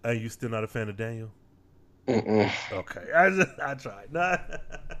 You still not a fan of Daniel? Okay, I tried.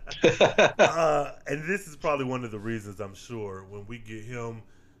 And this is probably one of the reasons, I'm sure, when we get him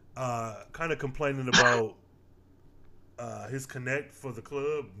kind of complaining about his connect for the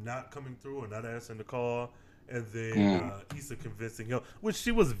club not coming through or not answering the call, and then Issa convincing him, which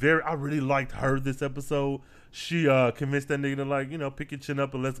she was I really liked her this episode. She convinced that nigga to, like, you know, pick your chin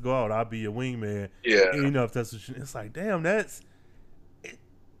up and let's go out. I'll be your wingman. Yeah. And, you know, if that's what it's like, damn,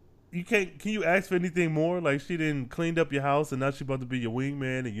 you can't. Can you ask for anything more? Like, she didn't cleaned up your house and now she about to be your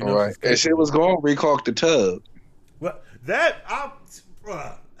wingman, and you know, and she was going to recalk the tub. Well, that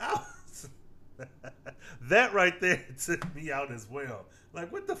right there took me out as well.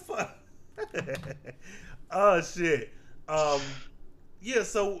 Like, what the fuck? Oh shit. Yeah.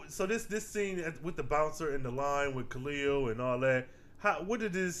 So this scene with the bouncer and the line with Khalil and all that. What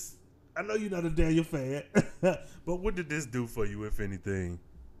did this? I know you're not a Daniel fan, but what did this do for you, if anything?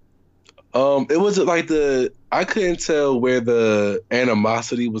 It wasn't like I couldn't tell where the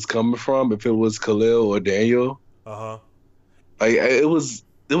animosity was coming from, if it was Khalil or Daniel. Like it was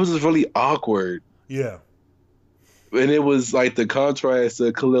just really awkward. Yeah. And it was like the contrast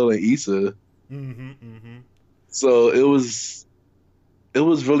to Khalil and Issa. So it was it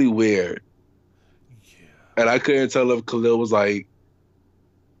was really weird. Yeah. And I couldn't tell if Khalil was like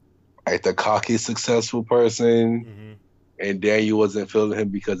the cocky, successful person, Mm-hmm. and Daniel wasn't feeling him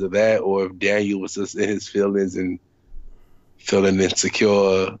because of that, or if Daniel was just in his feelings and feeling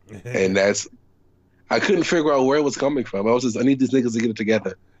insecure. And that's, I couldn't figure out where it was coming from. I need these niggas to get it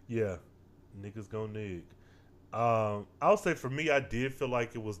together. Yeah, niggas gonna nig. I'll say for me, I did feel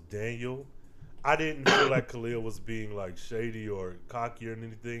like it was Daniel. I didn't feel like Khalil was being like shady or cocky or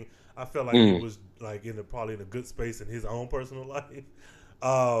anything. I felt like he was like probably in a good space in his own personal life.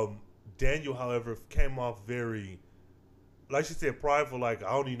 Daniel, however, came off very, like she said, prideful. Like,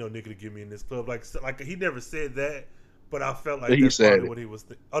 I don't need no nigga to get me in this club. Like he never said that, but I felt like that's probably what he was.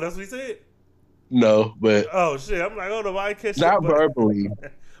 Oh, that's what he said. No, but oh shit, I'm like, oh no, I catch not it, verbally.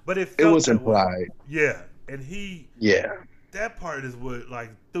 But it was implied. Yeah, and that part is what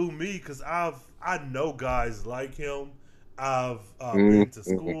like threw me because I know guys like him. I've been to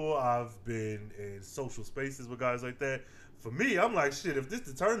school. I've been in social spaces with guys like that. For me, I'm like, shit, if this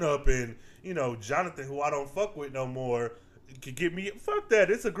the turn up and, Jonathan, who I don't fuck with no more, could get me, fuck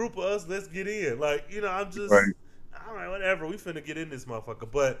that. It's a group of us. Let's get in. Like, I'm just, right. I'm like, whatever. We finna get in this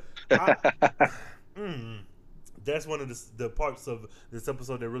motherfucker. But that's one of the parts of this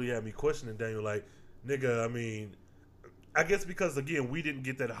episode that really had me questioning Daniel. Like, nigga, I mean, I guess because, again, we didn't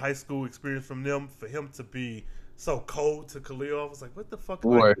get that high school experience from them. For him to be so cold to Khalil, I was like, what the fuck?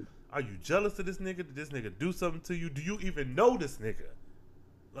 Like, are you jealous of this nigga? Did this nigga do something to you? Do you even know this nigga?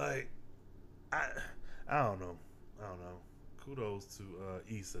 Like, I don't know. Kudos to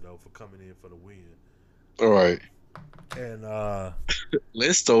Issa, though, for coming in for the win. All right. And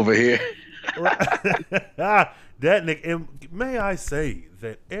list over here. That nigga, and may I say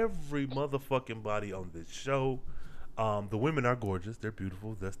that every motherfucking body on this show, the women are gorgeous, they're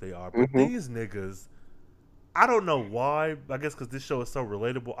beautiful, yes they are. But these niggas, I don't know why. I guess because this show is so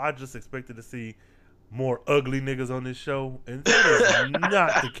relatable. I just expected to see more ugly niggas on this show, and that is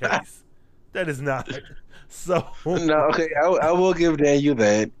not the case. That is not. So no, okay, I will give Daniel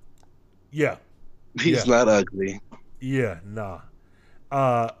that. Yeah, he's not ugly. Yeah, nah.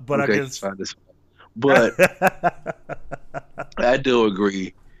 But okay, I guess. But I do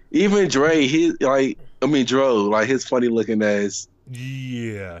agree. Even Dre, Dro, like his funny looking ass.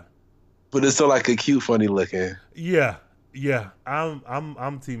 Yeah. But it's still like a cute, funny looking. Yeah.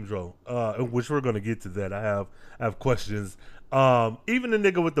 I'm Team Dro. Which we're gonna get to that. I have questions. Even the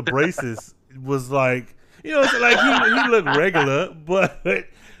nigga with the braces was like, it's like he looked regular, but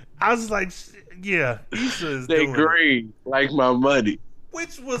I was like, yeah, Issa is they doing green like my money.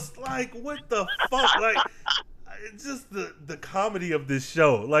 Which was like, what the fuck? Like, just the comedy of this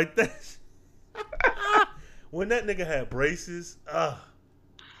show. Like that. When that nigga had braces,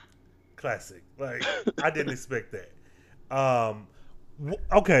 classic. Like, I didn't expect that.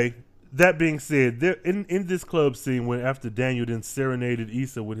 Okay. That being said, there in this club scene when after Daniel then serenaded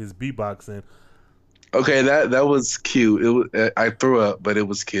Issa with his beatboxing. Okay, that was cute. It was, I threw up, but it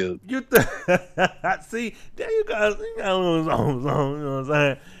was cute. See, Daniel got on, you know what I'm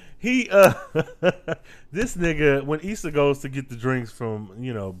saying? He this nigga when Issa goes to get the drinks from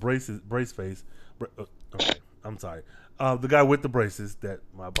brace face. Okay, I'm sorry. The guy with the braces.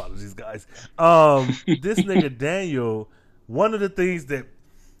 My apologies, guys. This nigga Daniel. One of the things that.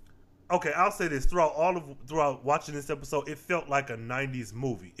 Okay, I'll say this. Throughout watching this episode, it felt like a 90s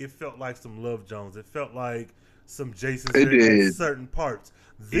movie. It felt like some Love Jones. It felt like some Jason in certain parts.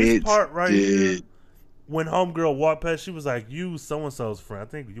 This part right here, when homegirl walked past, she was like, you so-and-so's friend. I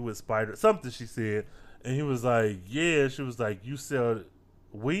think you with Spider. Something she said. And he was like, yeah. She was like, you sell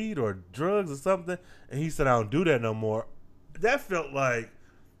weed or drugs or something? And he said, I don't do that no more. That felt like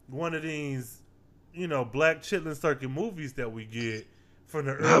one of these, Black Chitlin Circuit movies that we get. From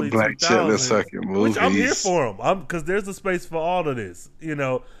the early Black 2000s, which I'm here for them. Because there's a space for all of this,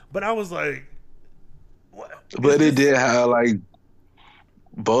 But I was like, what? But it did have like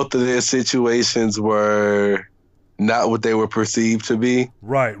both of their situations were not what they were perceived to be.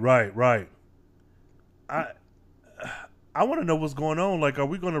 Right. I want to know what's going on. Like, are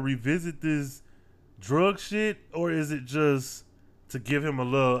we going to revisit this drug shit, or is it just to give him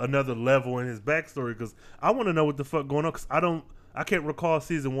another level in his backstory? Because I want to know what the fuck going on. Because I can't recall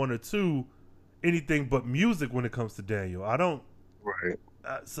season 1 or 2 anything but music when it comes to Daniel. I don't. Right.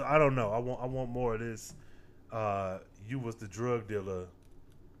 So I don't know. I want more of this. You was the drug dealer.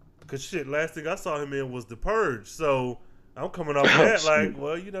 Cause shit, last thing I saw him in was The Purge. So I'm coming off that like,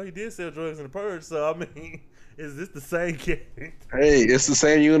 well, he did sell drugs in The Purge. So I mean, is this the same character? Hey, it's the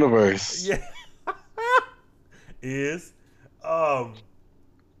same universe. Yeah. Is.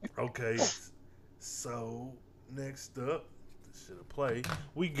 Okay. So next up. this shit a play.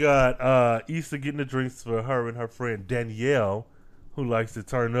 We got Issa getting the drinks for her and her friend Danielle, who likes to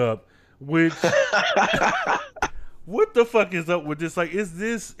turn up. Which, what the fuck is up with this? Like, is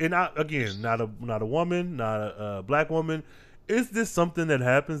this? And again, not a woman, not a black woman. Is this something that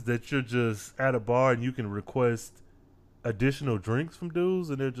happens that you're just at a bar and you can request additional drinks from dudes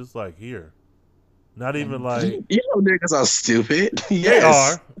and they're just like, here? Not even like... You know niggas are stupid.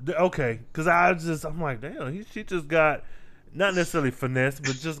 Yes. They are. Okay. Because I'm like, damn, she just got, not necessarily finesse,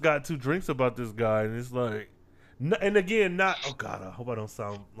 but just got 2 drinks about this guy. And it's like... And again, not... Oh, God, I hope I don't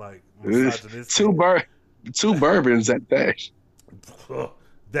sound like misogynistic. 2 bourbons at that.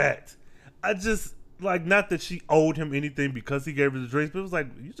 That. I just... Like, not that she owed him anything because he gave her the drinks, but it was like,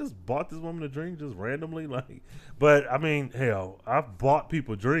 you just bought this woman a drink just randomly? Like, but, I mean, hell, I've bought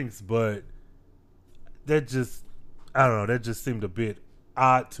people drinks, but that just, I don't know, that just seemed a bit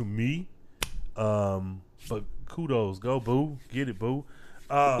odd to me. But kudos. Go, boo. Get it, boo.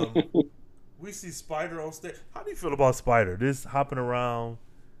 We see Spider on stage. How do you feel about Spider? This hopping around,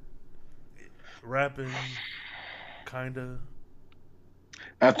 rapping, kind of...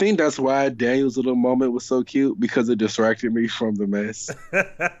 I think that's why Daniel's little moment was so cute, because it distracted me from the mess.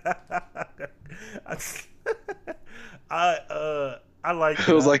 I like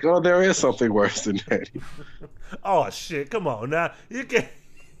it. Was like, oh, there is something worse than that. Oh shit! Come on now, you can't.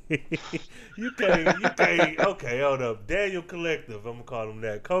 You can't. Okay, hold up. Daniel Collective. I'm gonna call him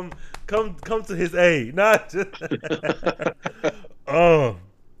that. Come to his aid. Not just.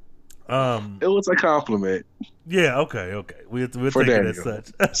 It was a compliment. Yeah, okay. We're taking Daniel. it as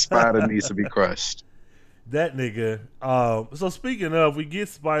such. Spider needs to be crushed. That nigga. So speaking of, we get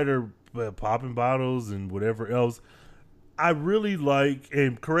Spider popping bottles and whatever else. I really like,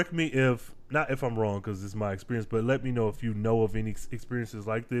 and correct me if I'm wrong, because it's my experience, but let me know if you know of any experiences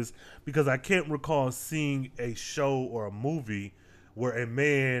like this, because I can't recall seeing a show or a movie where a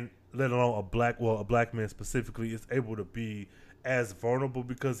man, let alone a black man specifically, is able to be as vulnerable,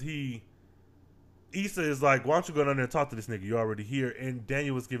 because Issa is like, why don't you go down there and talk to this nigga? You're already here. And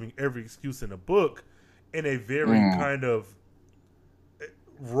Daniel was giving every excuse in the book in a very kind of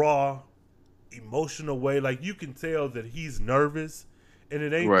raw, emotional way. Like, you can tell that he's nervous, and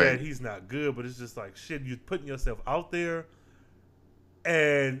it ain't that he's not good, but it's just like, shit, you're putting yourself out there.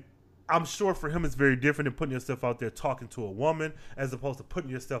 And I'm sure for him it's very different than putting yourself out there talking to a woman, as opposed to putting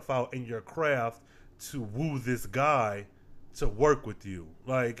yourself out in your craft to woo this guy to work with you.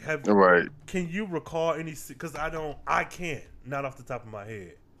 Like, can you recall any? Because I can't, not off the top of my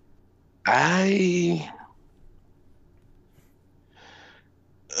head.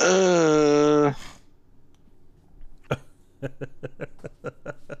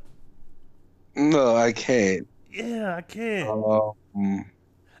 No, I can't. Yeah, I can't.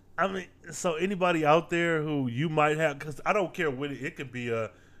 I mean, so anybody out there who you might have, because I don't care what it could be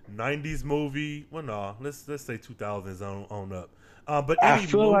a 90s movie. Well, no, let's say 2000s on up. But I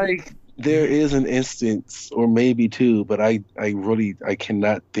feel like there is an instance, or maybe 2, but I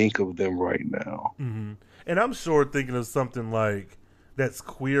cannot think of them right now. Mm-hmm. And I'm sure, thinking of something like that's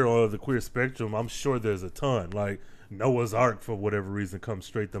queer or the queer spectrum, I'm sure there's a ton. Like Noah's Ark, for whatever reason, comes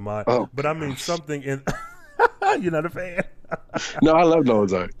straight to mind. Oh, but I mean, something in you're not a fan? No, I love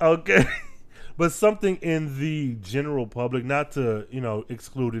Noah's Ark. Okay. But something in the general public, not to,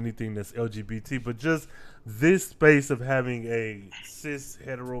 exclude anything that's LGBT, but just this space of having a cis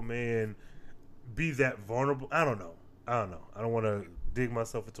hetero man be that vulnerable. I don't know. I don't want to dig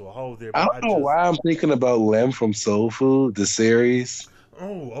myself into a hole there. But I don't know why I'm thinking about Lem from Soul Food, the series.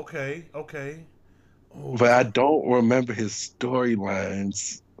 Oh, okay. Oh, but I don't remember his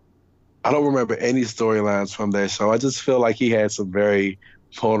storylines. I don't remember any storylines from that show. I just feel like he had some very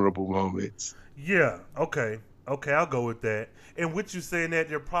vulnerable moments. Yeah, okay, I'll go with that. And with you saying that,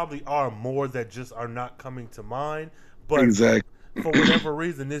 there probably are more that just are not coming to mind. But exactly. For whatever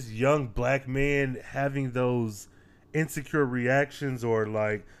reason, this young black man having those insecure reactions or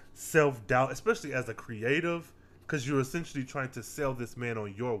like self-doubt, especially as a creative, because you're essentially trying to sell this man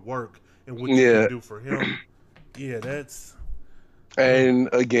on your work and what you can do for him. Yeah, that's... And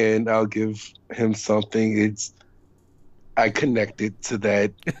again, I'll give him something. I connected to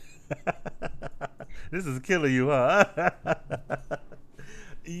that. This is killing you, huh?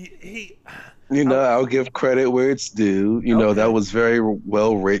 I'll give credit where it's due. That was very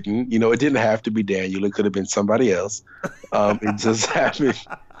well written. It didn't have to be Daniel. It could have been somebody else. It just happened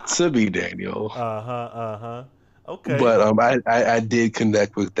to be Daniel. Okay. But I did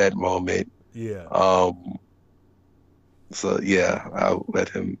connect with that moment. Yeah. So yeah, I'll let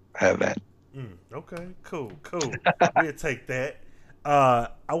him have that. Okay, cool. We'll take that. I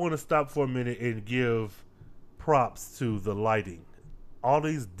want to stop for a minute and give props to the lighting. All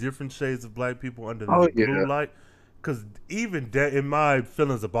these different shades of black people under this blue light. Because even in my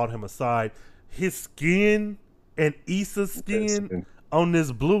feelings about him aside, his skin and Issa's skin on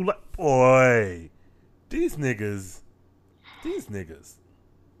this blue light, boy, these niggas.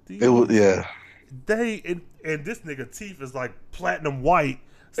 It was, yeah. They and this nigga teeth is like platinum white,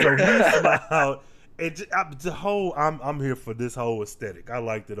 so he smiled. And I'm here for this whole aesthetic. I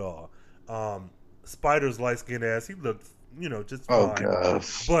liked it all. Spider's light skinned ass, he looked, just fine. Oh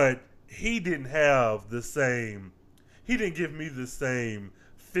gosh. But he didn't have the same. He didn't give me the same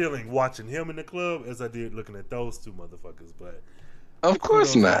feeling watching him in the club as I did looking at those two motherfuckers. But of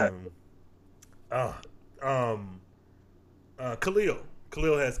course not.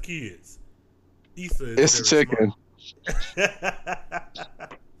 Khalil has kids. Issa is it's a chicken.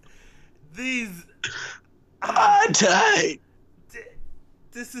 These. I died.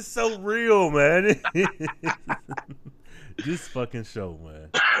 This is so real, man. This fucking show, man.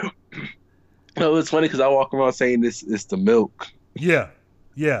 No, it's funny because I walk around saying this is the milk. Yeah.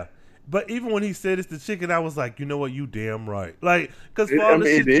 But even when he said it's the chicken, I was like, you know what? You damn right. Like, because for all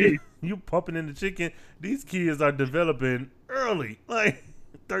the shit you pumping in the chicken, these kids are developing early. Like,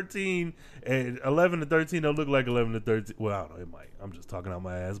 13 and 11 to 13 don't look like 11 to 13. Well, I don't know. It might. I'm just talking out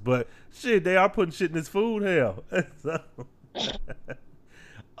my ass. But shit, they are putting shit in this food. Hell.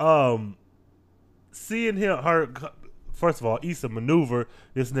 So, seeing her, first of all, Issa maneuver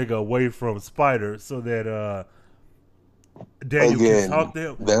this nigga away from Spider so that Daniel can talk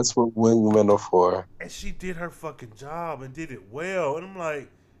to him. That's what women are for. And she did her fucking job and did it well. And I'm like,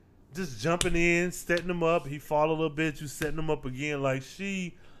 just jumping in, setting him up. He fall a little bit. You setting him up again. Like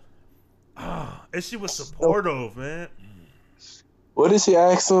and she was supportive, man. What did she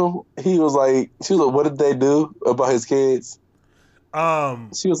ask him? She was like, what did they do about his kids?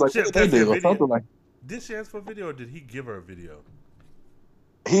 She was like, what did they do? Or something like. Did she ask for a video or did he give her a video?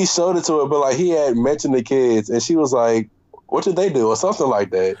 He showed it to her, but like he had mentioned the kids, and she was like, what did they do? Or something like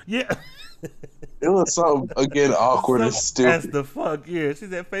that. Yeah. It was something, again, awkward and stupid. That's the fuck, yeah. She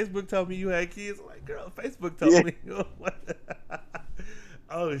said, Facebook told me you had kids. I'm like, girl, Facebook told me.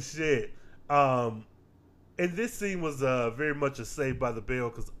 Oh, shit. And this scene was very much a Saved by the Bell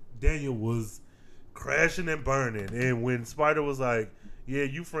because Daniel was crashing and burning. And when Spider was like, yeah,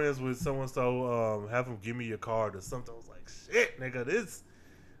 you friends with so-and-so, have him give me your card or something, I was like, shit, nigga,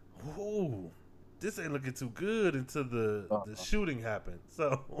 this ain't looking too good until the shooting happened.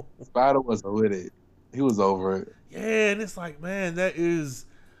 So Spider wasn't with it. He was over it. Yeah, and it's like, man, that is.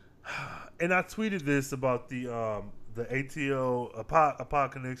 And I tweeted this about the ATL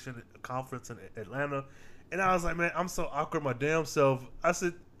Pod Connection conference in Atlanta, and I was like, man, I'm so awkward my damn self. I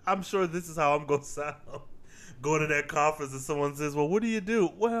said, I'm sure this is how I'm gonna sound going to that conference, and someone says, well, what do you do?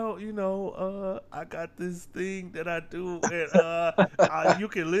 Well, I got this thing that I do, and you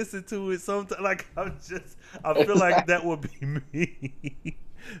can listen to it sometimes. Like, I feel like that would be me.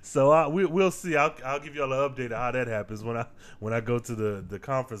 So we'll see. I'll give y'all an update of how that happens when I go to the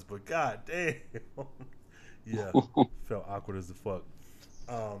conference. But god damn, yeah, felt awkward as the fuck.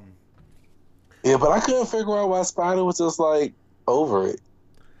 Yeah, but I couldn't figure out why Spider was just like over it.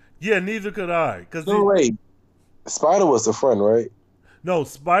 Yeah, neither could I. Wait, Spider was the friend, right? No,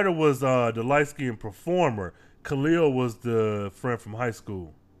 Spider was the light-skinned performer. Khalil was the friend from high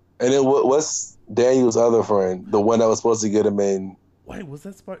school. And then what's Daniel's other friend? The one that was supposed to get him in. Wait, was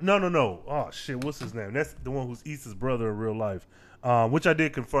that Spider? No. Oh, shit, what's his name? That's the one who's Issa's brother in real life. Which I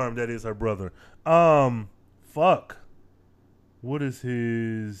did confirm that is her brother. Fuck. What is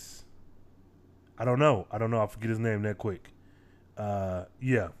his... I don't know. I forget his name that quick.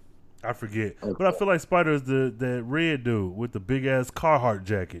 Yeah. I forget. Okay. But I feel like Spider is that red dude with the big-ass Carhartt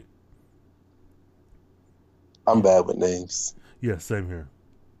jacket. I'm bad with names. Yeah, same here.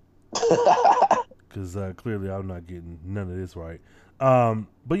 Because clearly I'm not getting none of this right.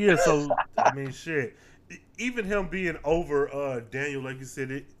 But yeah, so, I mean, shit. Even him being over Daniel, like you said,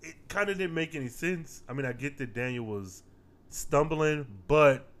 it kind of didn't make any sense. I mean, I get that Daniel was stumbling,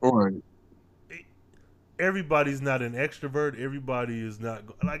 but right. Everybody's not an extrovert. Everybody is not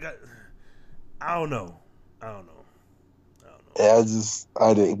like I don't know. Yeah,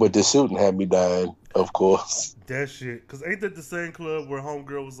 I didn't. But the shooting had me dying, of course. That shit, because ain't that the same club where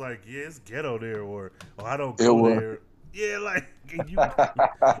homegirl was like, "Yeah, it's ghetto there," or I don't go there. Yeah, like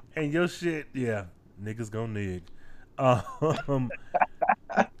and your shit, yeah, niggas gonna nig.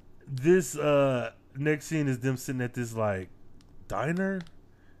 This next scene is them sitting at this like diner.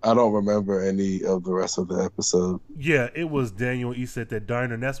 I don't remember any of the rest of the episode. Yeah, it was Daniel Issa at that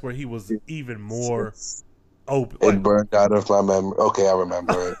diner, and that's where he was even more open. It burned out of my memory. Okay, I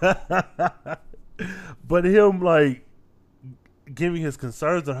remember it. but him like giving his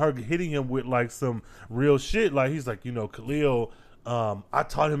concerns and her hitting him with like some real shit. Like he's like, Khalil, I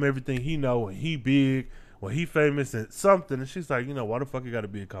taught him everything he know, and he big, well, he famous and something. And she's like, why the fuck it got to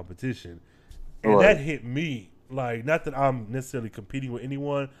be a competition? And that hit me. Like, not that I'm necessarily competing with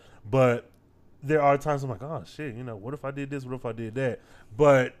anyone, but there are times I'm like, oh shit, what if I did this? What if I did that?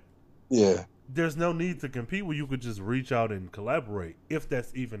 But yeah, there's no need to compete where you could just reach out and collaborate, if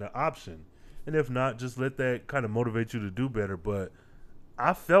that's even an option. And if not, just let that kind of motivate you to do better. But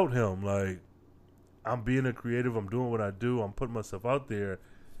I felt him, like, I'm being a creative, I'm doing what I do, I'm putting myself out there.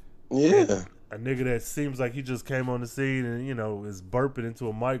 Yeah. And a nigga that seems like he just came on the scene and, is burping into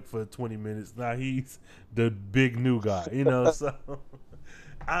a mic for 20 minutes. Now he's the big new guy, so.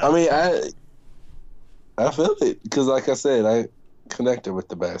 I feel it because, like I said, I connected with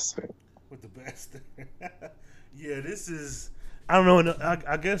the bastard. With the bastard. Yeah, this is... I don't know.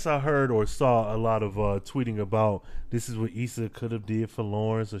 I guess I heard or saw a lot of tweeting about this is what Issa could have did for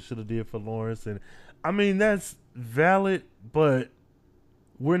Lawrence or should have did for Lawrence, and I mean that's valid, but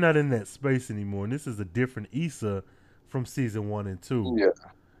we're not in that space anymore. And this is a different Issa from season 1 and 2.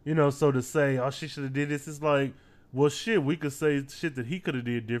 Yeah, so to say, oh, she should have did this, is like, well, shit. We could say shit that he could have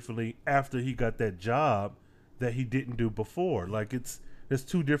did differently after he got that job that he didn't do before. Like there's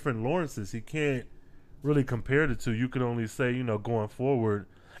two different Lawrences. He can't really compare the two. You can only say, going forward.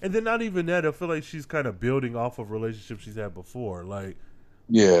 And then not even that, I feel like she's kind of building off of relationships she's had before. Like,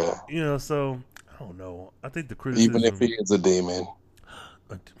 yeah. So, I don't know. I think the criticism... Even if he is a demon.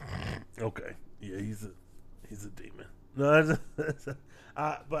 Okay. Yeah, he's a demon. No,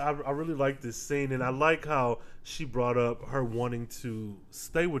 but I really like this scene, and I like how she brought up her wanting to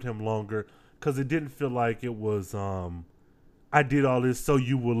stay with him longer, because it didn't feel like it was... I did all this so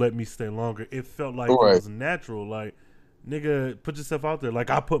you will let me stay longer. It felt like it was natural. Like, nigga, put yourself out there. Like,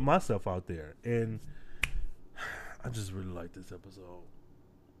 I put myself out there. And I just really like this episode.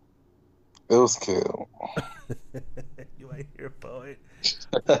 It was cool. You ain't here for it.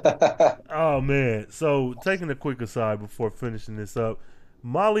 Oh, man. So, taking a quick aside before finishing this up,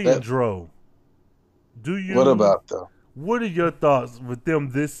 Molly and Dro, what about them? What are your thoughts with them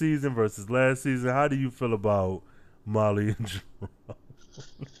this season versus last season? How do you feel about Molly and Dro?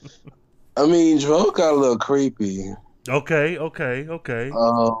 I mean, Dro got a little creepy. Okay.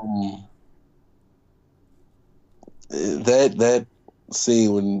 That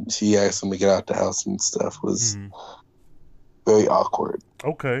scene when she asked him to get out the house and stuff was very awkward.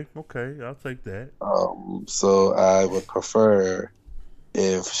 Okay, I'll take that. So I would prefer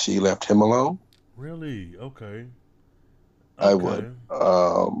if she left him alone. Really? Okay. I would.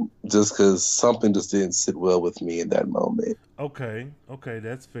 Just because something just didn't sit well with me in that moment. Okay,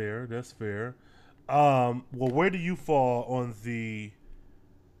 that's fair. Well, where do you fall on the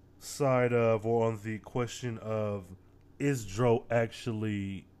side of, or on the question of, is Dro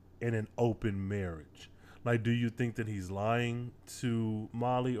actually in an open marriage? Like, do you think that he's lying to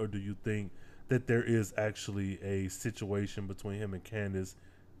Molly, or do you think that there is actually a situation between him and Candace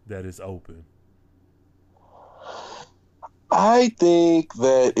that is open? I think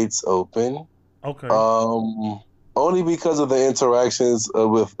that it's open. Okay. Only because of the interactions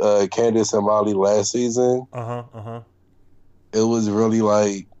with Candace and Molly last season. It was really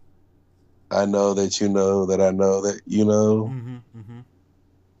like, I know that you know that I know that you know.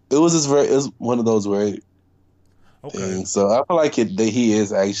 It was just it was one of those weird things. So I feel like that he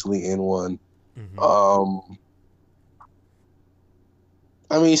is actually in one.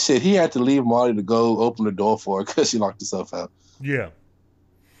 I mean, shit, he had to leave Molly to go open the door for her because she locked herself out. Yeah.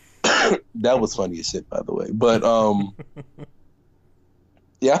 That was funny as shit, by the way. But,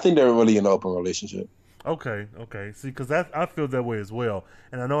 yeah, I think they're really in an open relationship. Okay. See, because I feel that way as well.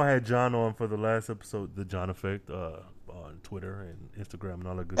 And I know I had John on for the last episode, The John Effect, on Twitter and Instagram and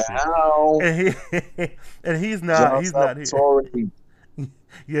all that good shit. And he's not here. Sorry.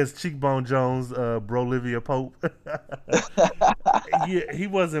 Yes, Cheekbone Jones, Brolivia Pope. Yeah, he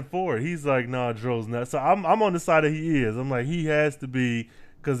wasn't for it. He's like, nah, Dro's not. So I'm on the side that he is. I'm like, he has to be,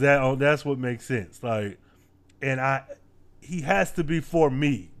 because that's what makes sense. Like, and he has to be for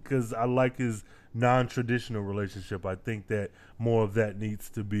me, because I like his non-traditional relationship. I think that more of that needs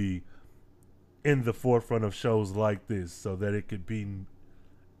to be in the forefront of shows like this, so that it could be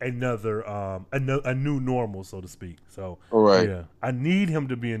another a new normal, so to speak. So yeah, I need him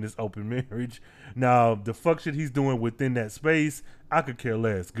to be in this open marriage. Now, the fuck shit he's doing within that space, I could care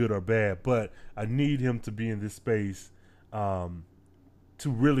less, good or bad, but I need him to be in this space, to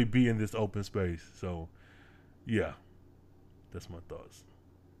really be in this open space. So yeah, that's my thoughts.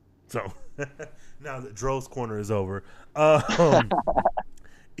 So now that Dro's corner is over,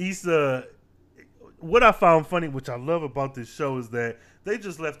 Issa, what I found funny, which I love about this show, is that they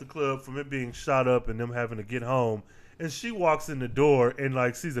just left the club from it being shot up and them having to get home, and she walks in the door and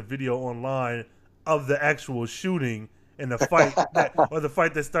like sees a video online of the actual shooting and the fight or the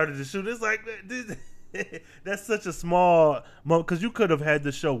fight that started the shooting. It's like that's such a small moment because you could have had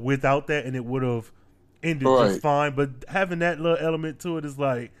the show without that and it would have ended just fine. But having that little element to it is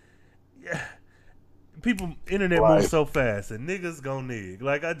like, yeah. People, internet moves so fast, and niggas gon' nig.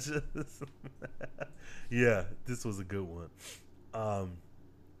 Like, I just... yeah, this was a good one.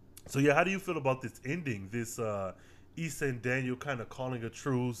 So, yeah, how do you feel about this ending? This Issa and Daniel kind of calling a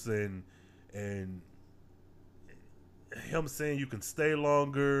truce and him saying you can stay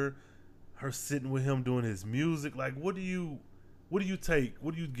longer, her sitting with him doing his music. Like, what do you take?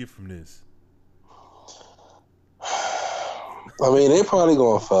 What do you get from this? I mean, they probably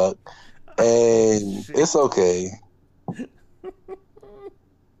gonna fuck. And it's okay.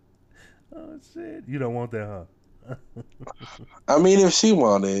 Oh shit! You don't want that, huh? I mean, if she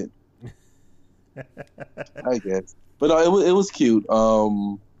wanted, I guess. But no, it was cute. I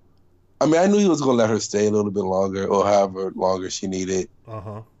mean, I knew he was gonna let her stay a little bit longer, or however longer she needed.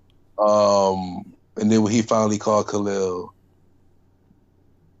 And then when he finally called Khalil,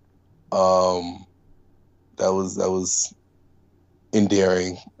 that was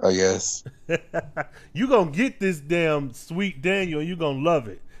endearing, I guess. You gonna get this damn sweet Daniel and you gonna love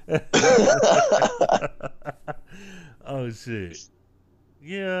it. Oh shit.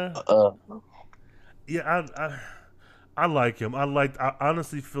 Yeah. Yeah, I like him. I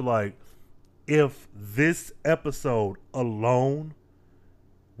honestly feel like if this episode alone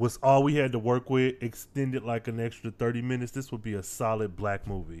was all we had to work with, extended like an extra 30 minutes, this would be a solid black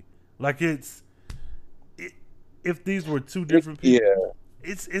movie. Like if these were two different people,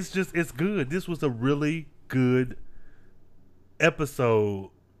 it's good. This was a really good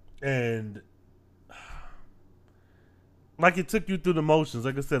episode, and like it took you through the motions.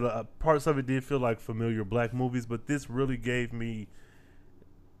 Like I said, parts of it did feel like familiar black movies, but this really gave me,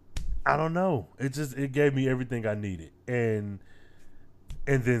 I don't know, it gave me everything I needed, and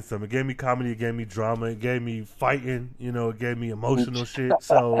then some. It gave me comedy, it gave me drama, it gave me fighting, it gave me emotional shit.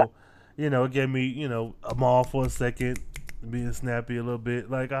 So. It gave me, a mall for a second, being snappy a little bit.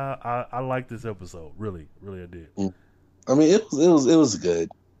 Like I like this episode, really, really, I did. I mean, it was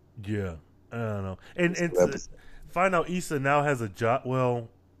good. Yeah, I don't know, and to find out Issa now has a job. Well,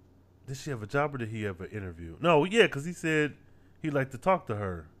 did she have a job or did he have an interview? No, yeah, because he said he'd like to talk to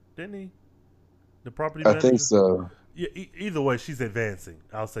her, didn't he? The property manager? I think so. Yeah. Either way, she's advancing.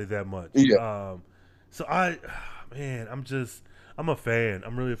 I'll say that much. Yeah. So I'm a fan.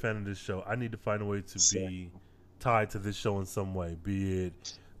 I'm really a fan of this show. I need to find a way to be tied to this show in some way, be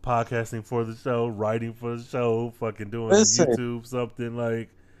it podcasting for the show, writing for the show, fucking doing YouTube, something like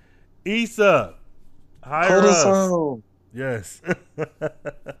Issa. Hire us. Yes.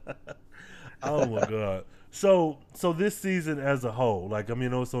 Oh my god. So this season as a whole, like, I mean,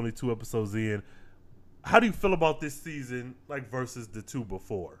 I know it's only 2 episodes in. How do you feel about this season, like, versus the 2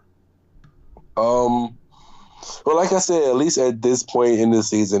 before? Well, like I said, at least at this point in the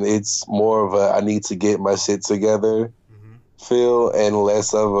season, it's more of a I need to get my shit together feel, and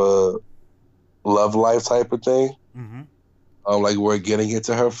less of a love life type of thing. Like, we're getting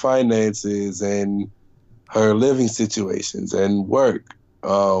into her finances and her living situations and work.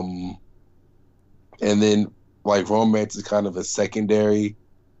 And then, like, romance is kind of a secondary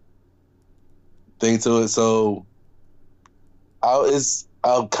thing to it. So I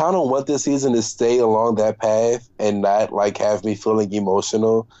kind of want this season to stay along that path and not like have me feeling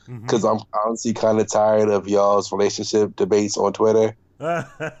emotional, because I'm honestly kind of tired of y'all's relationship debates on Twitter.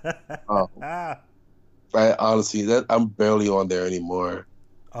 I honestly, I'm barely on there anymore.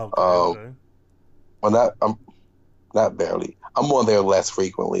 Okay. Well, I'm not barely. I'm on there less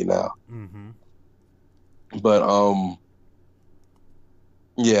frequently now. But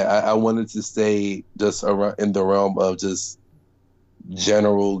yeah, I wanted to stay just around in the realm of just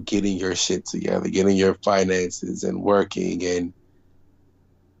general getting your shit together, getting your finances and working and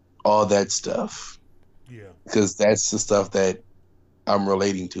all that stuff. Yeah. Because that's the stuff that I'm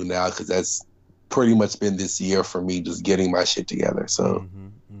relating to now, because that's pretty much been this year for me, just getting my shit together. So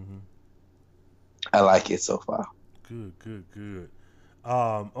I like it so far. Good.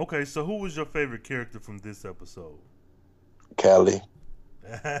 Okay, so who was your favorite character from this episode? Kelly.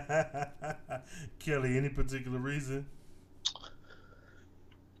 Kelly, any particular reason?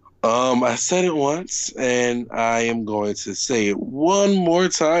 I said it once, and I am going to say it one more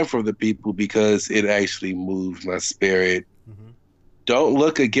time for the people because it actually moved my spirit. Don't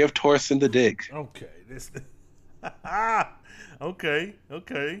look a gift horse in the dick. Okay.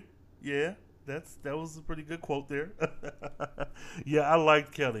 Okay. Yeah. That was a pretty good quote there. Yeah, I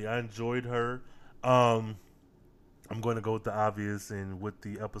liked Kelly. I enjoyed her. I'm going to go with the obvious and what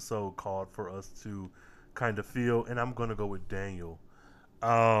the episode called for us to kind of feel, and I'm going to go with Daniel.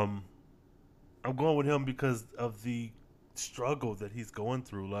 I'm going with him because of the struggle that he's going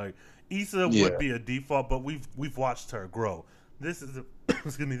through. Like Issa would be a default, but we've watched her grow. This is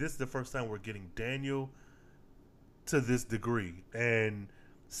excuse me. This is the first time we're getting Daniel to this degree, and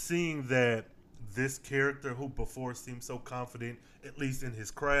seeing that this character who before seemed so confident, at least in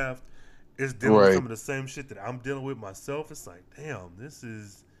his craft, is dealing with some of the same shit that I'm dealing with myself. It's like, damn, this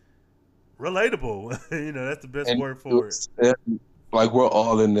is relatable. That's the best word for it. Like, we're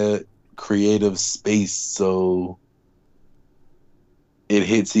all in the creative space, so it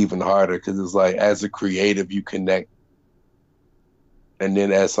hits even harder because it's like, as a creative, you connect. And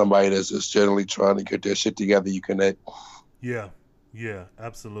then as somebody that's just generally trying to get their shit together, you connect. Yeah,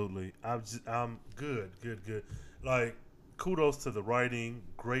 absolutely. I'm good. Like, kudos to the writing,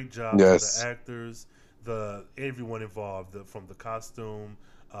 great job to the actors, everyone involved, from the costume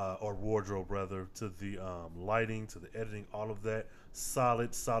or wardrobe rather, to the lighting, to the editing, all of that.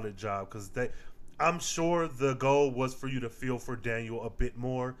 Solid job, because I'm sure the goal was for you to feel for Daniel a bit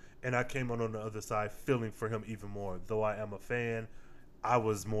more, and I came on the other side feeling for him even more. Though I am a fan, I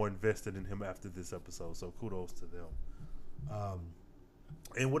was more invested in him after this episode, so kudos to them.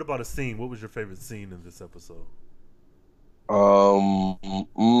 And what about a scene? What was your favorite scene in this episode?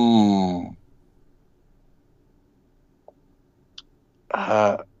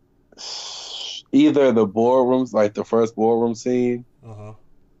 Either the boardrooms, like the first boardroom scene,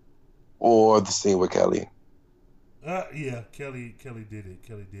 or the scene with Kelly. Yeah, Kelly did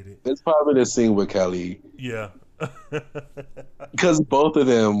it. It's probably the scene with Kelly. Yeah. Because both of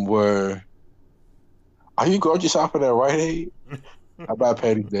them were, are you grocery shopping at Rite Aid? I buy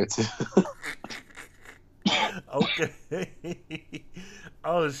panties there too. Okay.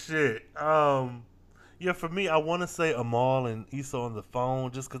 Oh shit. Yeah, for me, I want to say Amal and Issa on the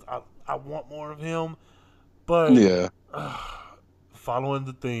phone just because I want more of him. But following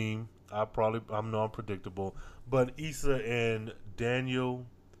the theme, I'm unpredictable. But Issa and Daniel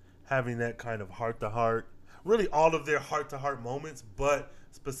having that kind of heart to heart, really all of their heart to heart moments, but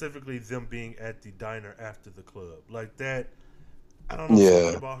specifically them being at the diner after the club, like that. I don't know,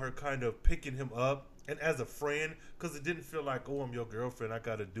 something about her kind of picking him up, and as a friend, because it didn't feel like, oh, I'm your girlfriend, I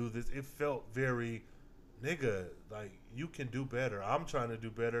gotta do this. It felt very, nigga, like, you can do better. I'm trying to do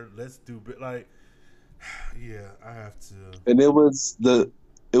better. Let's do better. Like, yeah, I have to. And it was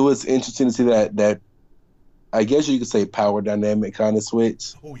interesting to see that I guess you could say power dynamic kind of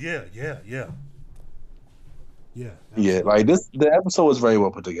switch. Oh yeah. Yeah, like the episode was very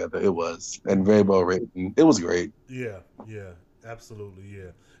well put together. It was, and very well written. It was great. Yeah, absolutely,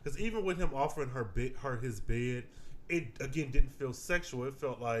 yeah. Because even with him offering her his bed, it again didn't feel sexual. It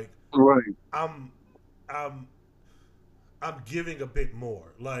felt like I'm giving a bit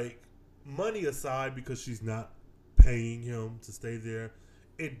more. Like, money aside, because she's not paying him to stay there,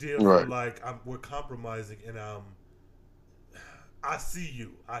 it did feel like we're compromising, and I see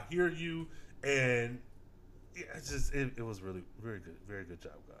you, I hear you, and it was really very good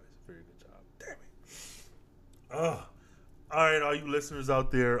job, guys. Very good job. Damn it. All right, all you listeners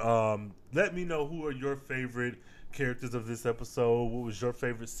out there, let me know who are your favorite characters of this episode. What was your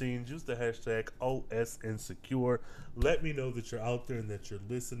favorite scene? Use the hashtag #OSInsecure. Let me know that you're out there and that you're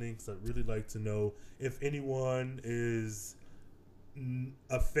listening, because I'd really like to know if anyone is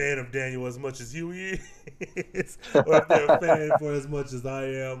a fan of Daniel as much as Huey is, or if they're a fan for as much as I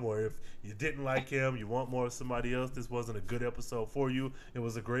am, or if you didn't like him, you want more of somebody else, this wasn't a good episode for you, it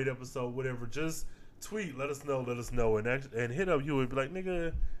was a great episode, whatever. Just tweet, let us know, and hit up Huey and be like,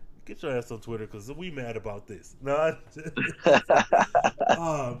 nigga, get your ass on Twitter, because we mad about this. No,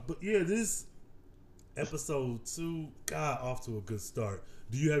 but yeah, this episode 2 got off to a good start.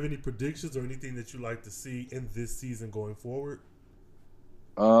 Do you have any predictions or anything that you like to see in this season going forward?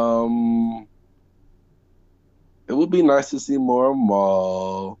 It would be nice to see more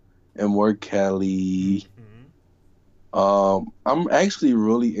Maul and more Kelly. I'm actually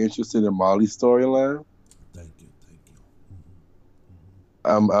really interested in Molly's storyline. Thank you.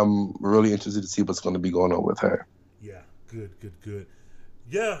 I'm really interested to see what's going to be going on with her. Yeah, good.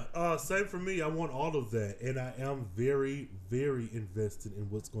 Yeah, same for me. I want all of that, and I am very, very invested in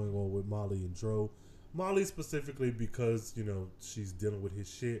what's going on with Molly and Dro. Molly specifically because, she's dealing with his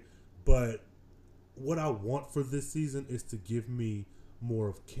shit. But what I want for this season is to give me more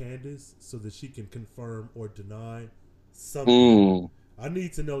of Candace so that she can confirm or deny something. I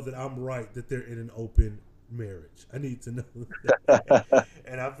need to know that I'm right, that they're in an open marriage. I need to know that.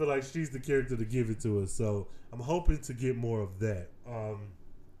 And I feel like she's the character to give it to us. So I'm hoping to get more of that.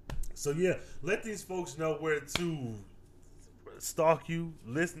 So yeah, let these folks know where to stalk you,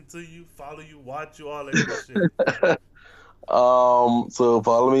 listen to you, follow you, watch you, all that good shit. So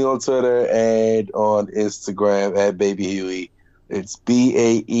follow me on Twitter and on Instagram at Baby Huey. It's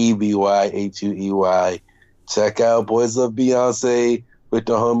BAEBYHUEY. Check out Boys of Beyonce with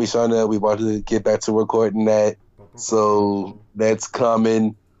the homie Shauna. We about to get back to recording that. So that's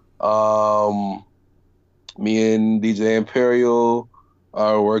coming. Me and DJ Imperial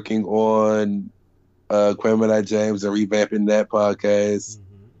are working on Quemini James and revamping that podcast.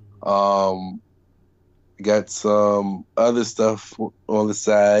 Got some other stuff on the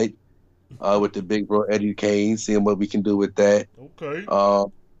side with the big bro Eddie Kane, seeing what we can do with that. Okay.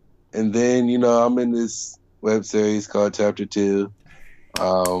 And then, you know, I'm in this web series called Chapter 2.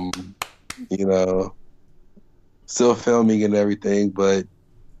 You know, still filming and everything, but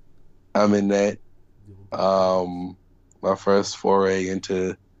I'm in that. My first foray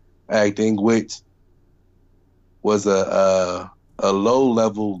into acting, which was a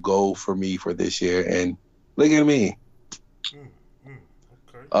low-level goal for me for this year, and look at me.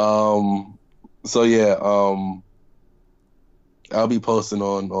 Okay. So yeah, I'll be posting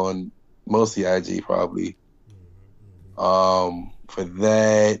on mostly IG probably. For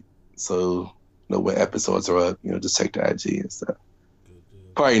that, so you know when episodes are up, you know, just check the IG and stuff.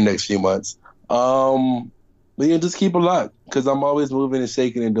 Probably next few months. But yeah, just keep a lock because I'm always moving and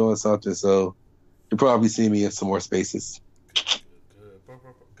shaking and doing something. So you'll probably see me in some more spaces.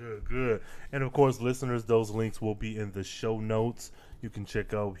 Good. And of course, listeners, those links will be in the show notes. You can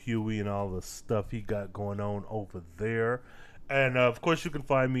check out Huey and all the stuff he got going on over there. And of course, you can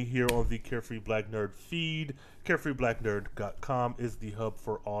find me here on the Carefree Black Nerd feed. CarefreeBlackNerd.com is the hub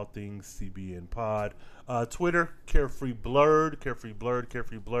for all things CBN Pod. Twitter, Carefree Blurred.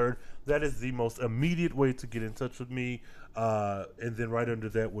 That is the most immediate way to get in touch with me. And then right under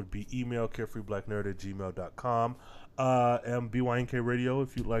that would be email, carefreeblacknerd@gmail.com. And BYNK Radio,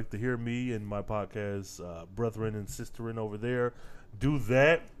 if you'd like to hear me and my podcast, brethren and sisterin over there, do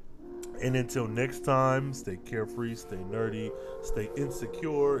that. And until next time, stay carefree, stay nerdy, stay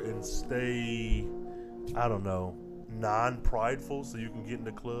insecure, and stay, I don't know, non-prideful so you can get in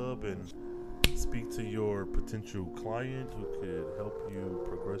the club and speak to your potential client who could help you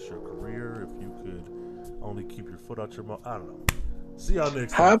progress your career if you could only keep your foot out your mouth. I don't know. See y'all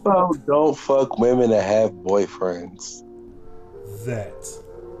next time. How about don't fuck women that have boyfriends? That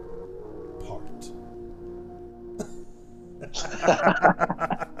part.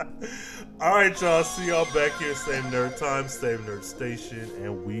 All right, y'all. See y'all back here. Same nerd time, same nerd station,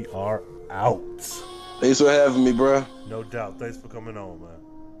 and we are out. Thanks for having me, bro. No doubt. Thanks for coming on, man.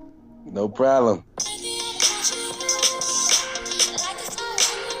 No problem.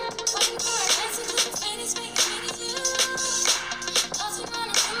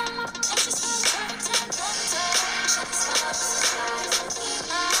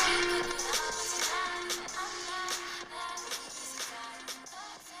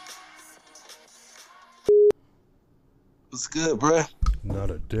 What's good, bruh? Not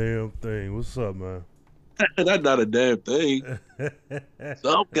a damn thing. What's up, man? That's not a damn thing.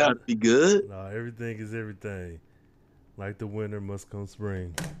 Some gotta be good. Nah, everything is everything. Like the winter must come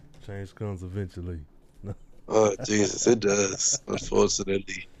spring. Change comes eventually. Oh, Jesus, it does.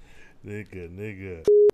 Unfortunately. Nigga.